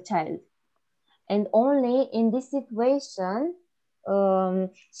the child, and only in this situation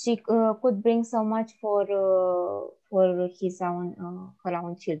she could bring so much for his own her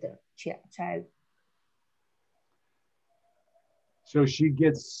own child. So she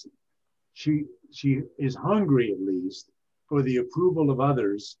is hungry, at least, for the approval of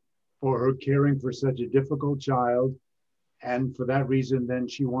others for her caring for such a difficult child, and for that reason then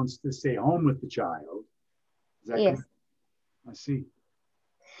she wants to stay home with the child. Is that Yes. correct? I see.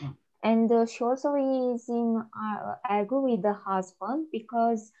 And she also is in agree with the husband,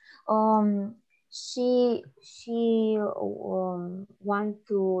 because she want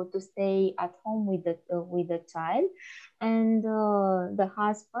to stay at home with the child, and the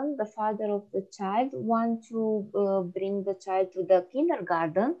husband, the father of the child, want to bring the child to the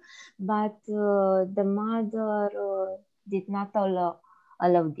kindergarten, but the mother did not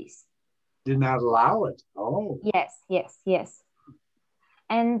allow this. Did not allow it. Oh. Yes.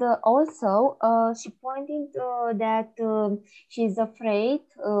 And also, she pointed that she's afraid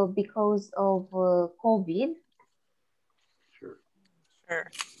because of COVID. Sure.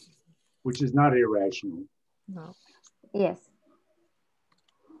 Which is not irrational. No. Yes.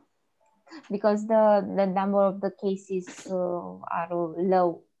 Because the number of the cases are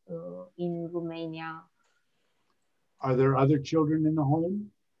low in Romania. Are there other children in the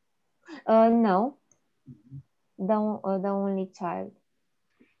home? No. The only child.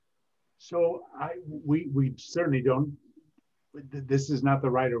 So we certainly don't, this is not the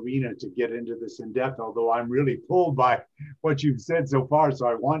right arena to get into this in depth, although I'm really pulled by what you've said so far, so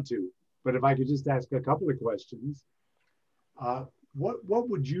I want to. But if I could just ask a couple of questions. What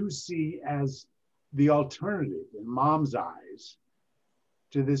would you see as the alternative in mom's eyes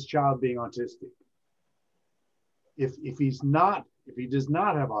to this child being autistic? If he does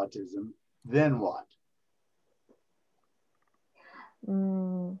not have autism, then what?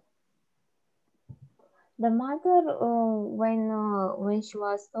 The mother, when she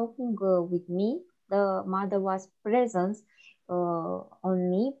was talking with me, the mother was present on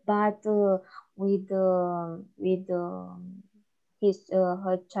me, but with her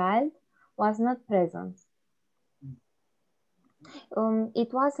child was not present.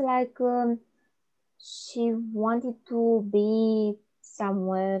 It was like she wanted to be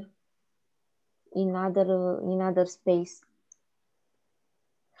somewhere in other space,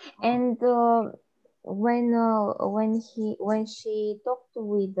 and when she talked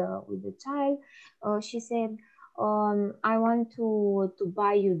with the child, she said, I want to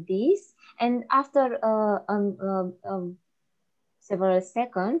buy you this, and after several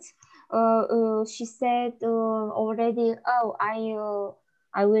seconds, she said already, oh,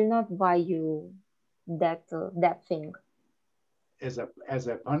 I will not buy you that thing. As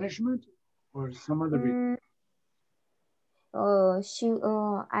a punishment or some other reason? She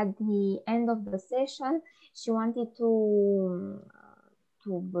at the end of the session, she wanted to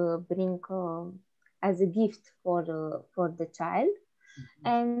bring as a gift for the child,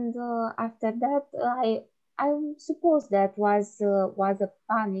 and after that, I suppose that was a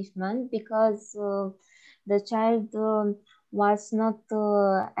punishment, because the child was not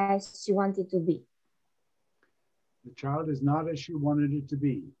as she wanted to be. The child is not as she wanted it to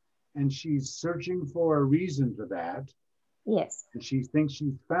be, and she's searching for a reason for that. Yes. And she thinks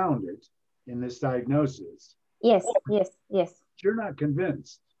she's found it in this diagnosis. Yes, yes, yes. You're not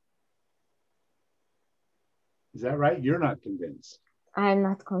convinced. Is that right? You're not convinced. I'm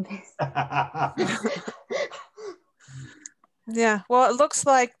not convinced. Yeah, well, it looks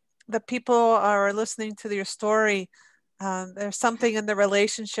like the people are listening to your story. There's something in the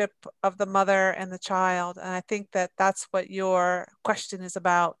relationship of the mother and the child, and I think that that's what your question is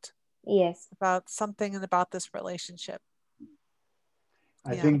about. Yes. About something and about this relationship.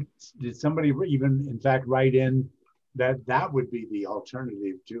 I think, did somebody even, in fact, write in that that would be the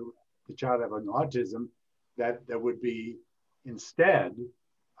alternative to the child having autism, that there would be instead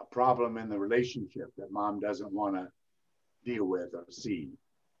a problem in the relationship that mom doesn't want to deal with or see.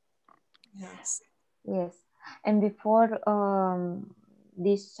 Yes. Yes. And before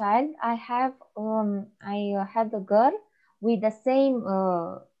this child, I had a girl with the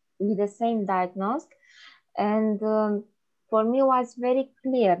same diagnosis, and for me, it was very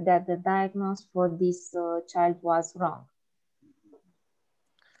clear that the diagnosis for this child was wrong.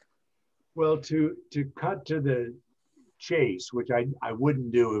 Well, to cut to the chase, which I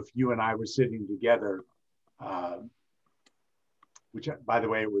wouldn't do if you and I were sitting together, which, by the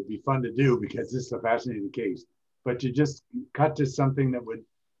way, it would be fun to do because this is a fascinating case, but to just cut to something that would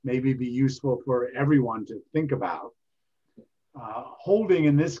maybe be useful for everyone to think about. Holding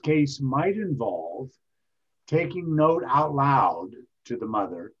in this case might involve taking note out loud to the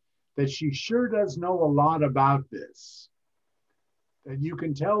mother that she sure does know a lot about this, that you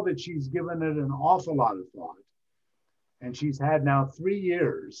can tell that she's given it an awful lot of thought. And she's had now 3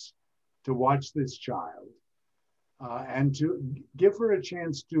 years to watch this child and to give her a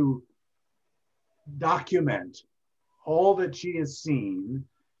chance to document all that she has seen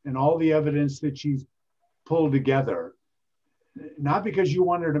and all the evidence that she's pulled together, not because you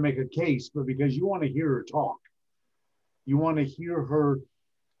want her to make a case, but because you want to hear her talk. You want to hear her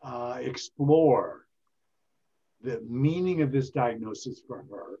explore the meaning of this diagnosis for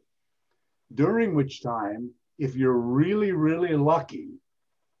her, during which time, if you're really, really lucky,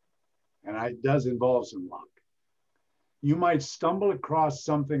 and it does involve some luck, you might stumble across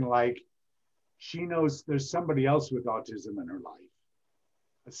something like she knows there's somebody else with autism in her life,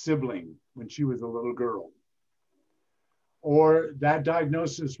 a sibling when she was a little girl. Or that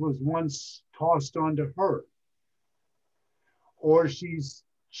diagnosis was once tossed onto her. Or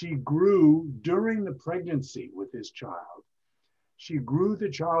she grew during the pregnancy with this child. She grew the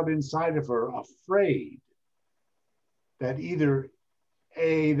child inside of her afraid that either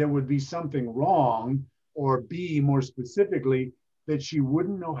A, there would be something wrong, or B, more specifically, that she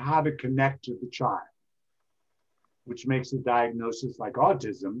wouldn't know how to connect to the child, which makes a diagnosis like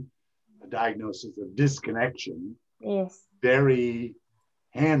autism, a diagnosis of disconnection, yes, very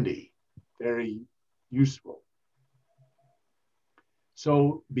handy, very useful.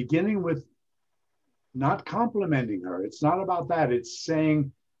 So beginning with not complimenting her, it's not about that. It's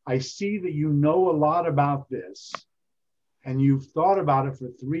saying, I see that you know a lot about this and you've thought about it for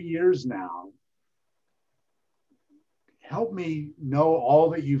 3 years now. Help me know all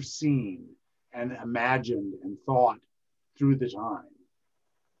that you've seen and imagined and thought through the time.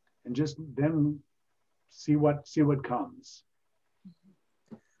 And just then see what comes.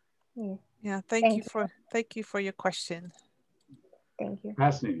 Yeah, thank you for your question. Thank you.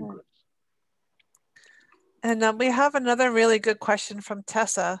 Fascinating. And we have another really good question from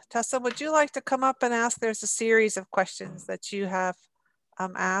Tessa. Tessa, would you like to come up and ask? There's a series of questions that you have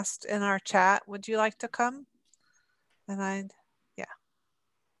asked in our chat. Would you like to come? And yeah.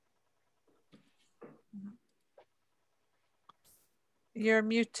 You're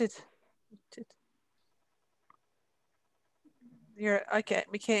muted. You're okay.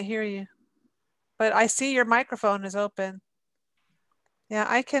 We can't hear you, but I see your microphone is open. Yeah,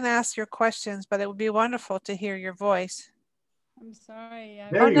 I can ask your questions, but it would be wonderful to hear your voice. I'm sorry.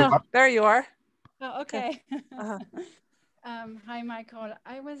 There you are. There you are. Oh, okay. Uh-huh. Hi, Michael.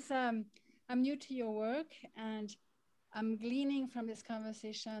 I'm new to your work, and I'm gleaning from this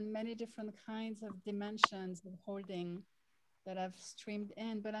conversation many different kinds of dimensions of holding that I've streamed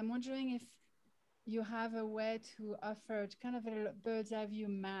in. But I'm wondering if you have a way to offer kind of a bird's eye view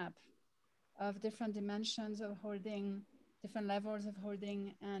map of different dimensions of holding, different levels of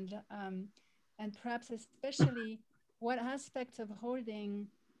holding, and perhaps especially what aspects of holding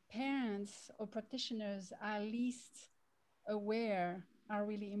parents or practitioners are least aware are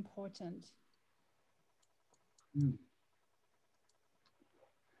really important.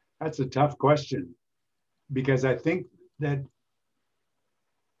 That's a tough question, because I think that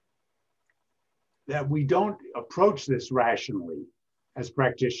we don't approach this rationally as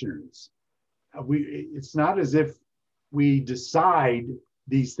practitioners. It's not as if we decide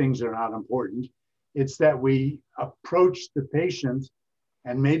these things are not important. It's that we approach the patient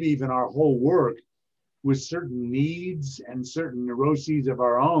and maybe even our whole work with certain needs and certain neuroses of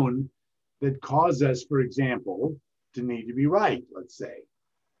our own that cause us, for example, to need to be right, let's say,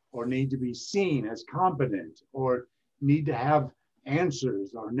 or need to be seen as competent, or need to have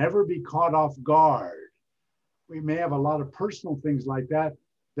answers, or never be caught off guard. We may have a lot of personal things like that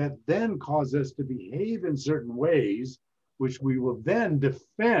that then cause us to behave in certain ways, which we will then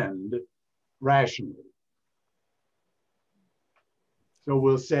defend rationally. So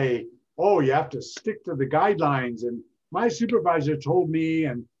we'll say, oh, you have to stick to the guidelines, and my supervisor told me,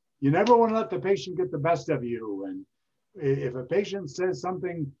 and you never want to let the patient get the best of you. And if a patient says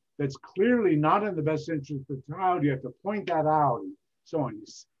something that's clearly not in the best interest of the child, you have to point that out, and so on.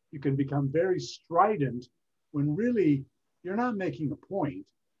 You can become very strident when really you're not making a point.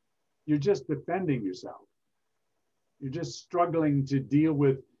 You're just defending yourself. You're just struggling to deal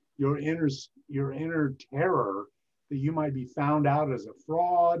with your inner terror that you might be found out as a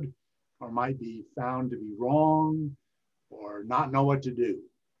fraud, or might be found to be wrong, or not know what to do.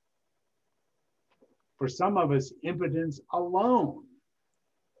 For some of us, impotence alone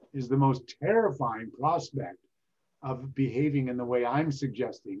is the most terrifying prospect of behaving in the way I'm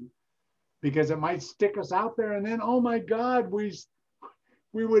suggesting, because it might stick us out there, and then, oh my God,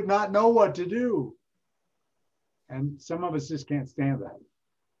 we would not know what to do. And some of us just can't stand that.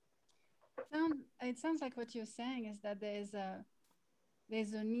 It sounds like what you're saying is that there's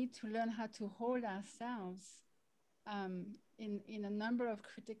a need to learn how to hold ourselves in a number of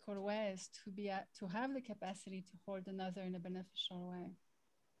critical ways to have the capacity to hold another in a beneficial way.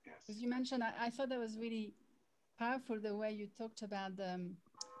 Yes. As you mentioned, I thought that was really powerful, the way you talked about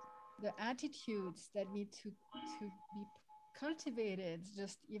the attitudes that need to be cultivated,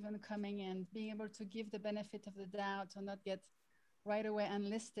 just even coming in, being able to give the benefit of the doubt or not get right away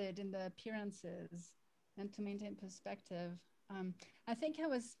enlisted in the appearances, and to maintain perspective. I think I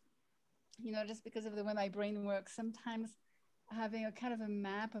was, just because of the way my brain works, sometimes having a kind of a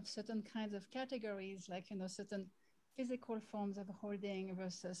map of certain kinds of categories, like, certain physical forms of holding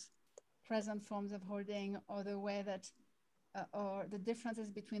versus present forms of holding, or the way that, or the differences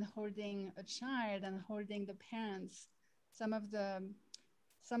between holding a child and holding the parents,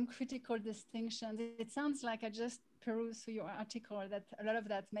 some critical distinctions. It sounds like I just perused through your article, that a lot of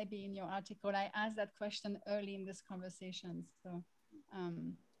that may be in your article. I asked that question early in this conversation. So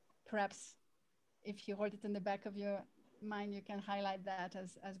perhaps if you hold it in the back of your mind, you can highlight that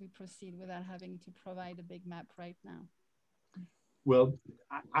as we proceed without having to provide a big map right now. Well,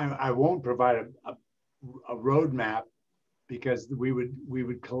 I won't provide a roadmap, because we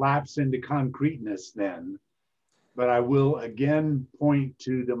would collapse into concreteness then. But I will again point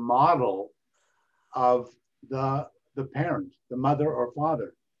to the model of the parent, the mother or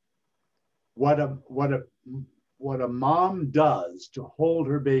father. What a mom does to hold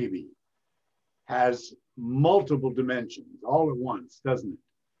her baby has multiple dimensions all at once, doesn't it?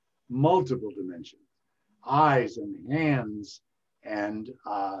 Multiple dimensions, eyes and hands and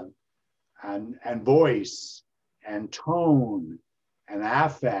voice and tone and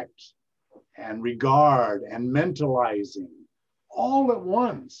affect and regard and mentalizing, all at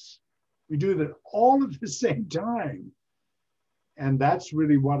once. We do that all at the same time. And that's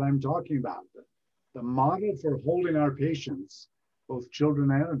really what I'm talking about. The model for holding our patients, both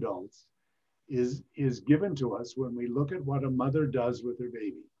children and adults, is given to us when we look at what a mother does with her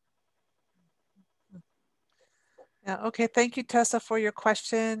baby. Yeah, okay, thank you, Tessa, for your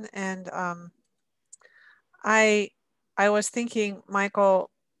question. And I was thinking, Michael,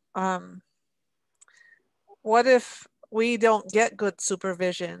 what if we don't get good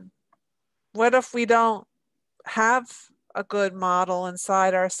supervision? What if we don't have a good model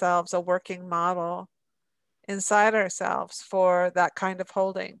inside ourselves, a working model inside ourselves for that kind of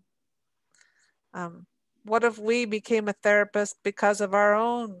holding? What if we became a therapist because of our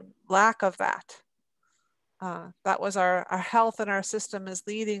own lack of that? That was our health, and our system is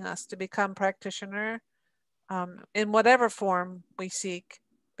leading us to become practitioner in whatever form we seek,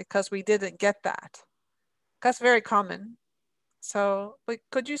 because we didn't get that. That's very common. So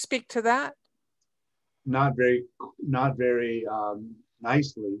could you speak to that? Not very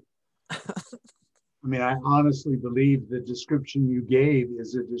nicely. I mean, I honestly believe the description you gave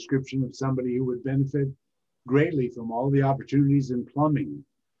is a description of somebody who would benefit greatly from all the opportunities in plumbing.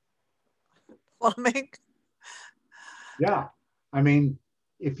 Plumbing? Yeah. I mean,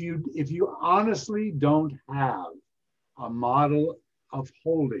 if you honestly don't have a model of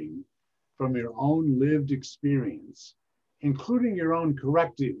holding from your own lived experience, including your own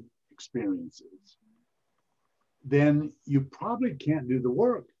corrective experiences, then you probably can't do the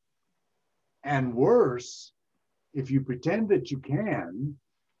work. And worse, if you pretend that you can,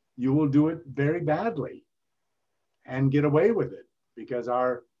 you will do it very badly and get away with it, because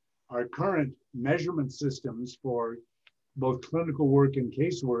our current measurement systems for both clinical work and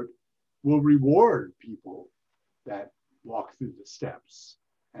casework will reward people that walk through the steps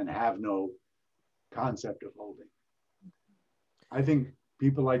and have no concept of holding. I think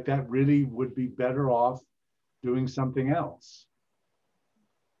people like that really would be better off doing something else.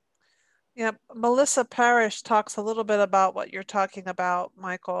 Yeah, Melissa Parrish talks a little bit about what you're talking about,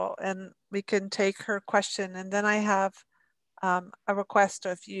 Michael, and we can take her question. And then I have a request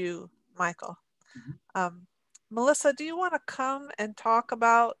of you, Michael. Melissa, do you want to come and talk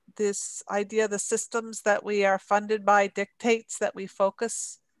about this idea, the systems that we are funded by dictates that we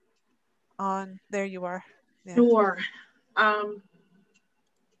focus on? There you are. Yeah. Sure.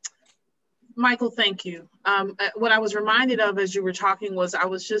 Michael, thank you. What I was reminded of as you were talking was I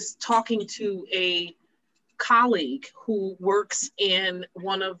was just talking to a colleague who works in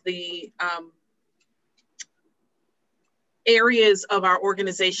one of the areas of our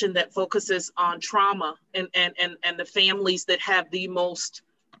organization that focuses on trauma and the families that have the most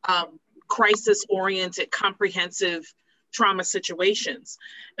crisis-oriented, comprehensive trauma situations.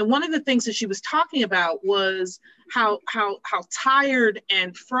 And one of the things that she was talking about was how tired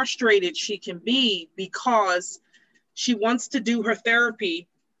and frustrated she can be because she wants to do her therapy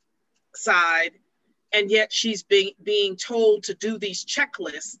side, and yet she's being told to do these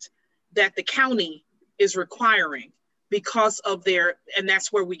checklists that the county is requiring because of and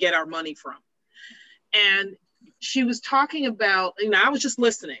that's where we get our money from. And she was talking about, I was just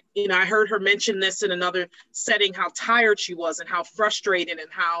listening. I heard her mention this in another setting, how tired she was and how frustrated and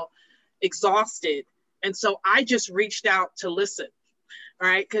how exhausted. And so I just reached out to listen, all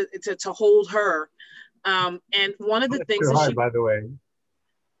right, to hold her. And one of the things that by the way.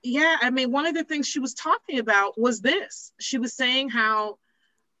 Yeah, I mean, one of the things she was talking about was this. She was saying how,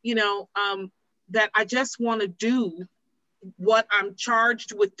 that I just want to do what I'm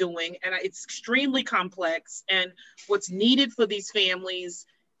charged with doing, and it's extremely complex, and what's needed for these families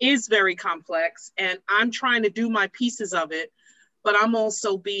is very complex, and I'm trying to do my pieces of it, but I'm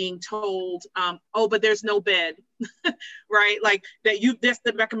also being told, oh, but there's no bed, right? Like that's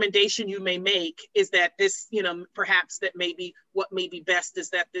the recommendation you may make, is that this, perhaps that maybe what may be best is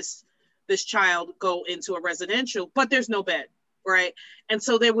that this child go into a residential, but there's no bed. Right. And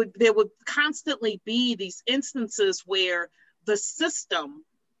so there would constantly be these instances where the system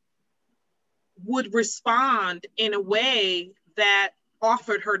would respond in a way that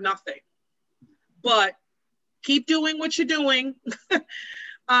offered her nothing, but keep doing what you're doing,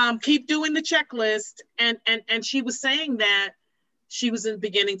 keep doing the checklist. And she was saying that she was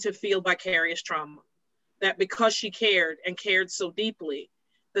beginning to feel vicarious trauma, that because she cared and cared so deeply,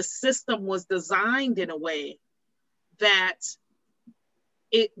 the system was designed in a way that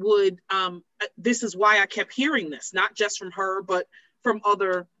it would, this is why I kept hearing this, not just from her, but from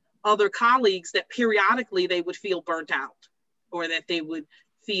other colleagues, that periodically they would feel burnt out, or that they would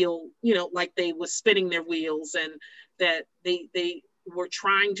feel, like they were spinning their wheels, and that they were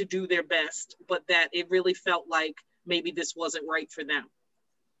trying to do their best, but that it really felt like maybe this wasn't right for them.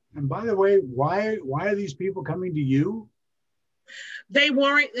 And by the way, why are these people coming to you? They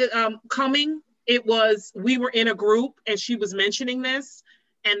weren't coming we were in a group and she was mentioning this.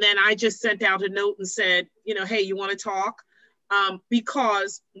 And then I just sent out a note and said, you know, hey, you want to talk?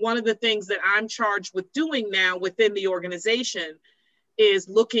 Because one of the things that I'm charged with doing now within the organization is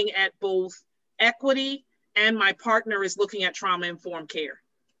looking at both equity, and my partner is looking at trauma-informed care.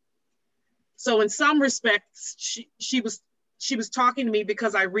 So in some respects, she was talking to me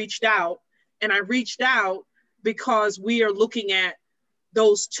because I reached out, and I reached out because we are looking at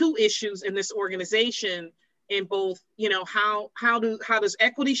those two issues in this organization in both, you know, how does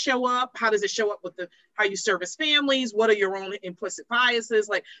equity show up? How does it show up with how you service families? What are your own implicit biases?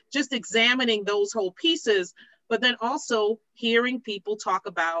 Like just examining those whole pieces, but then also hearing people talk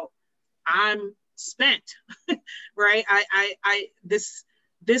about, I'm spent, right?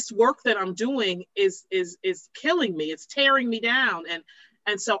 This work that I'm doing is killing me. It's tearing me down.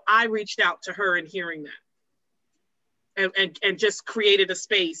 And so I reached out to her and hearing that and just created a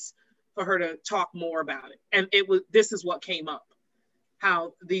space for her to talk more about it. And this is what came up,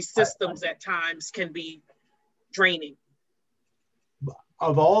 how these systems at times can be draining.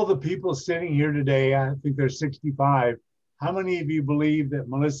 Of all the people sitting here today, I think there's 65, how many of you believe that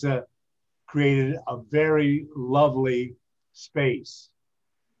Melissa created a very lovely space?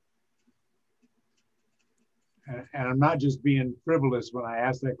 And I'm not just being frivolous when I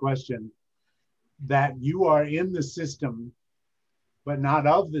ask that question, that you are in the system, but not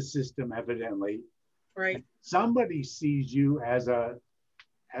of the system, evidently. Right. Somebody sees you as a,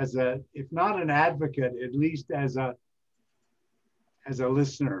 if not an advocate, at least as a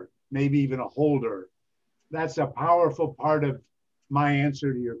listener, maybe even a holder. That's a powerful part of my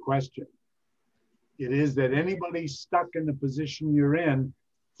answer to your question. It is that anybody stuck in the position you're in,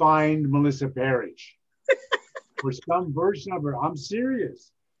 find Melissa Parrish or some version of her. I'm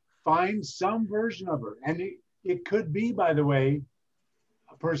serious. Find some version of her. And it could be, by the way,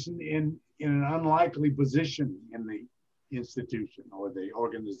 a person in an unlikely position in the institution or the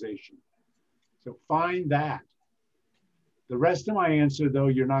organization. So find that. The rest of my answer, though,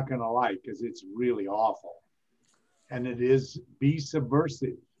 you're not going to like because it's really awful. And it is be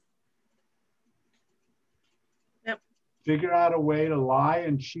subversive. Yep. Figure out a way to lie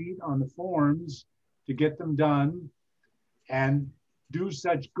and cheat on the forms to get them done and do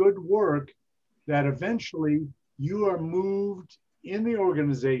such good work that eventually you are moved in the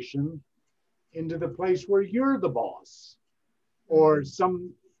organization into the place where you're the boss, or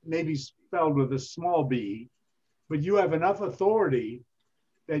some maybe spelled with a small b, but you have enough authority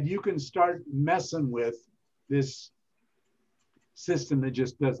that you can start messing with this system that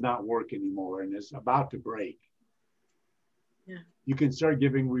just does not work anymore and is about to break. Yeah. You can start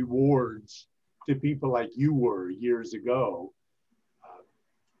giving rewards to people like you were years ago,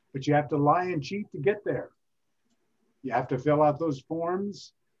 but you have to lie and cheat to get there. You have to fill out those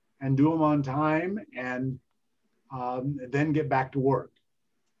forms and do them on time, and then get back to work.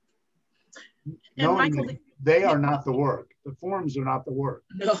 And Michael, they are not the work. The forms are not the work.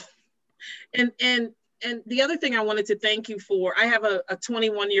 No. And the other thing I wanted to thank you for, I have a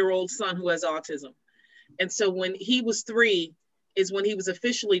 21-year-old son who has autism. And so when he was 3 is when he was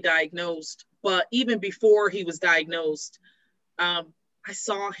officially diagnosed. But even before he was diagnosed, I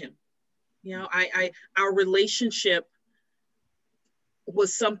saw him. You know, our relationship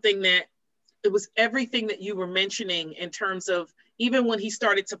was something that, it was everything that you were mentioning in terms of even when he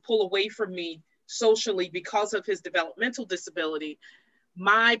started to pull away from me socially because of his developmental disability,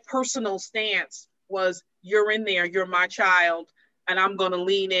 my personal stance was, you're in there, you're my child, and I'm going to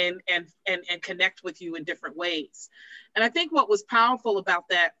lean in and connect with you in different ways. And I think what was powerful about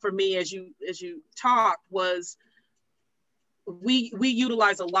that for me as you talked was we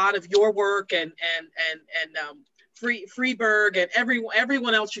utilize a lot of your work and Freeberg and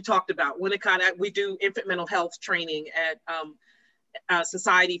everyone else you talked about. Winnicott, we do infant mental health training at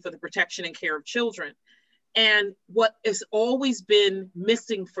Society for the Protection and Care of Children. And what has always been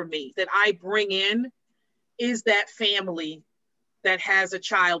missing for me that I bring in is that family that has a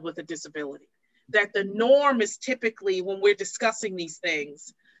child with a disability. That the norm is typically, when we're discussing these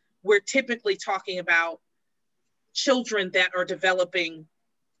things, we're typically talking about children that are developing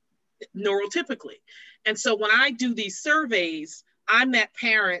neurotypically. And so when I do these surveys, I'm that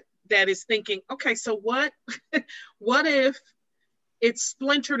parent that is thinking, okay, so what if it's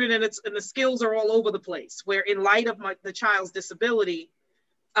splintered and the skills are all over the place, where in light of the child's disability,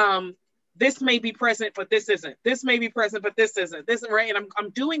 this may be present, but this isn't. This may be present, but this isn't. This isn't, right? And I'm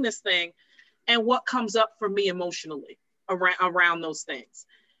doing this thing, and what comes up for me emotionally around those things,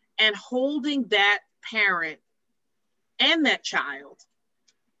 and holding that parent and that child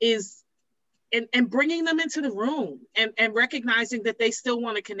is and bringing them into the room and recognizing that they still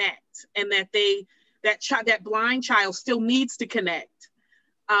want to connect, and that that blind child still needs to connect.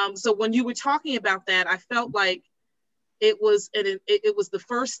 So when you were talking about that, I felt like it was the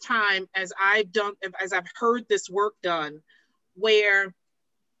first time as I've heard this work done, where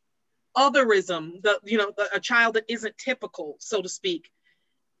otherism, a child that isn't typical, so to speak,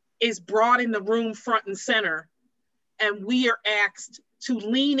 is brought in the room front and center, and we are asked to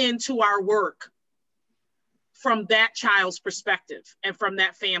lean into our work from that child's perspective and from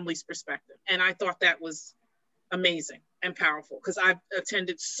that family's perspective. And I thought that was amazing and powerful, because I've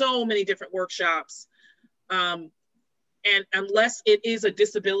attended so many different workshops. And unless it is a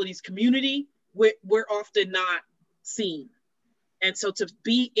disabilities community, we're often not seen. And so to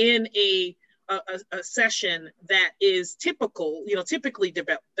be in a session that is typical, typically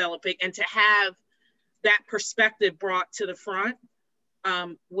developing, and to have that perspective brought to the front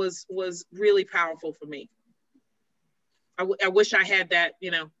was really powerful for me. I wish I had that,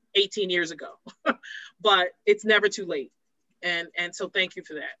 18 years ago, but it's never too late. And so thank you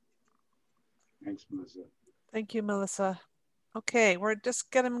for that. Thanks, Melissa. Thank you, Melissa. Okay, we're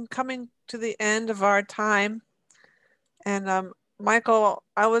just coming to the end of our time. And Michael,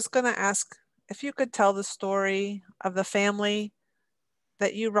 I was going to ask if you could tell the story of the family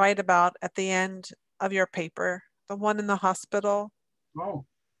that you write about at the end of your paper, the one in the hospital. Oh.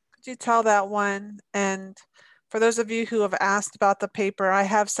 Could you tell that one? And for those of you who have asked about the paper, I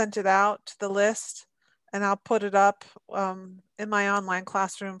have sent it out to the list, and I'll put it up in my online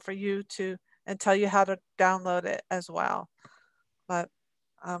classroom for you and tell you how to download it as well. But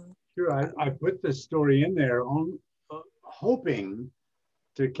sure, I put this story in there hoping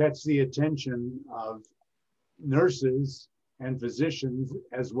to catch the attention of nurses and physicians,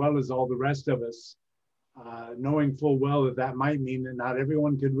 as well as all the rest of us, knowing full well that might mean that not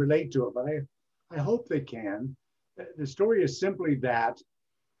everyone could relate to it, but I hope they can. The story is simply that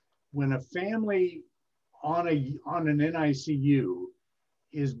when a family on an NICU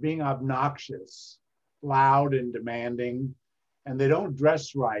is being obnoxious, loud and demanding, and they don't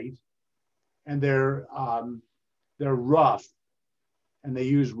dress right, and they're rough, and they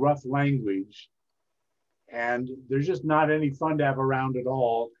use rough language, and there's just not any fun to have around at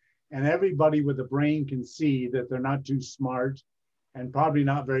all, and everybody with a brain can see that they're not too smart and probably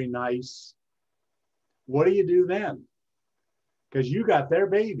not very nice. What do you do then? Because you got their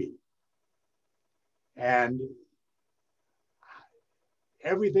baby, and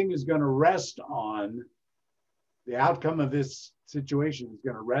everything is going to rest on the outcome of this situation is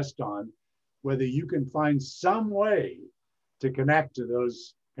going to rest on whether you can find some way to connect to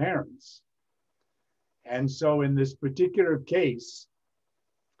those parents. And so in this particular case,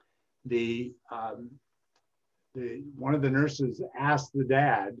 one of the nurses asked the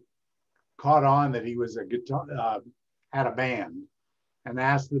dad, caught on that he was a guitar, had a band, and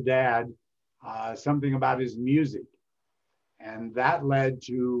asked the dad something about his music. And that led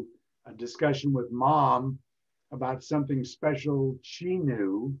to a discussion with mom about something special she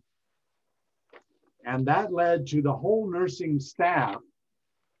knew. And that led to the whole nursing staff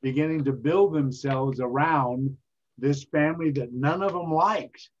beginning to build themselves around this family that none of them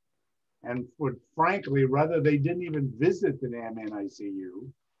liked. And would frankly, rather they didn't even visit the damn NICU.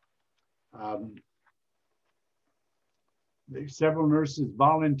 Several nurses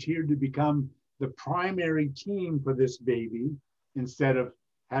volunteered to become the primary team for this baby instead of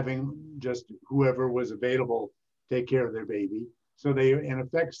having just whoever was available take care of their baby. So they, in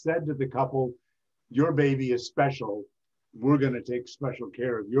effect, said to the couple, your baby is special. We're going to take special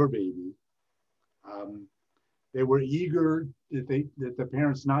care of your baby. They were eager that the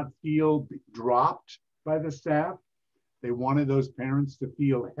parents not feel dropped by the staff. They wanted those parents to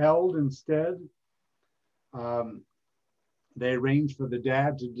feel held instead. They arranged for the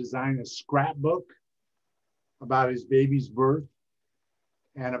dad to design a scrapbook about his baby's birth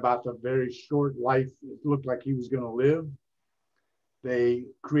and about the very short life it looked like he was going to live. They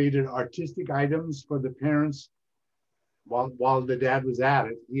created artistic items for the parents while the dad was at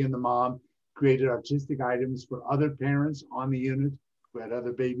it. He and the mom created artistic items for other parents on the unit who had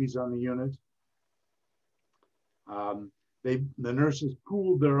other babies on the unit. The nurses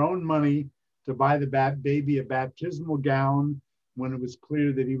pooled their own money to buy the baby a baptismal gown when it was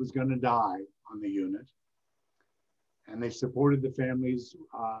clear that he was going to die on the unit. And they supported the family's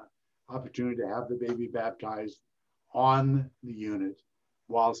opportunity to have the baby baptized on the unit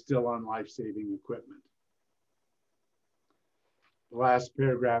while still on life-saving equipment. The last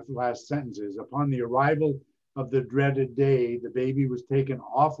paragraph, the last sentence is, upon the arrival of the dreaded day, the baby was taken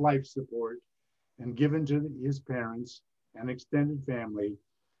off life support and given to his parents and extended family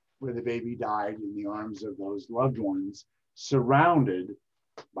where the baby died in the arms of those loved ones, surrounded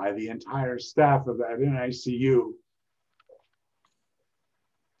by the entire staff of that NICU.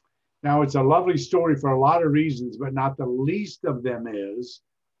 Now, it's a lovely story for a lot of reasons, but not the least of them is,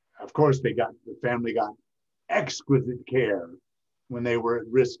 of course, the family got exquisite care when they were at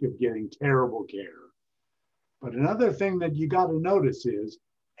risk of getting terrible care. But another thing that you got to notice is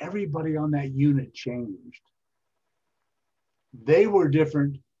everybody on that unit changed. They were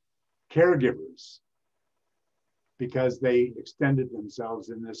different caregivers because they extended themselves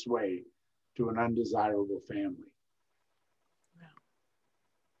in this way to an undesirable family.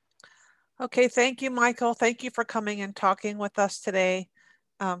 Okay, thank you, Michael. Thank you for coming and talking with us today.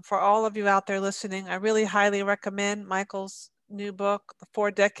 For all of you out there listening, I really highly recommend Michael's new book, The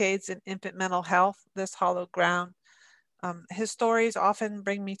 4 Decades in Infant Mental Health, This Hallowed Ground. His stories often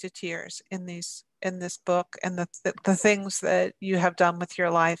bring me to tears in this book and the things that you have done with your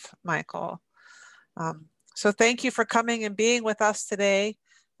life, Michael. So thank you for coming and being with us today.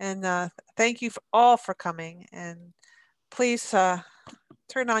 And thank you all for coming. And please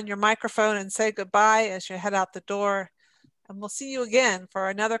turn on your microphone and say goodbye as you head out the door. And we'll see you again for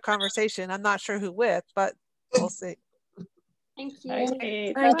another conversation. I'm not sure who with, but we'll see. Thank you.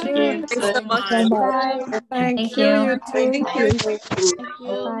 Okay. Thank you. Thanks so much. Bye. Thank you. You too. Thank you.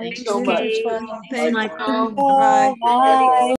 Thanks so much. Thank you. Thanks, Michael. Bye. Bye.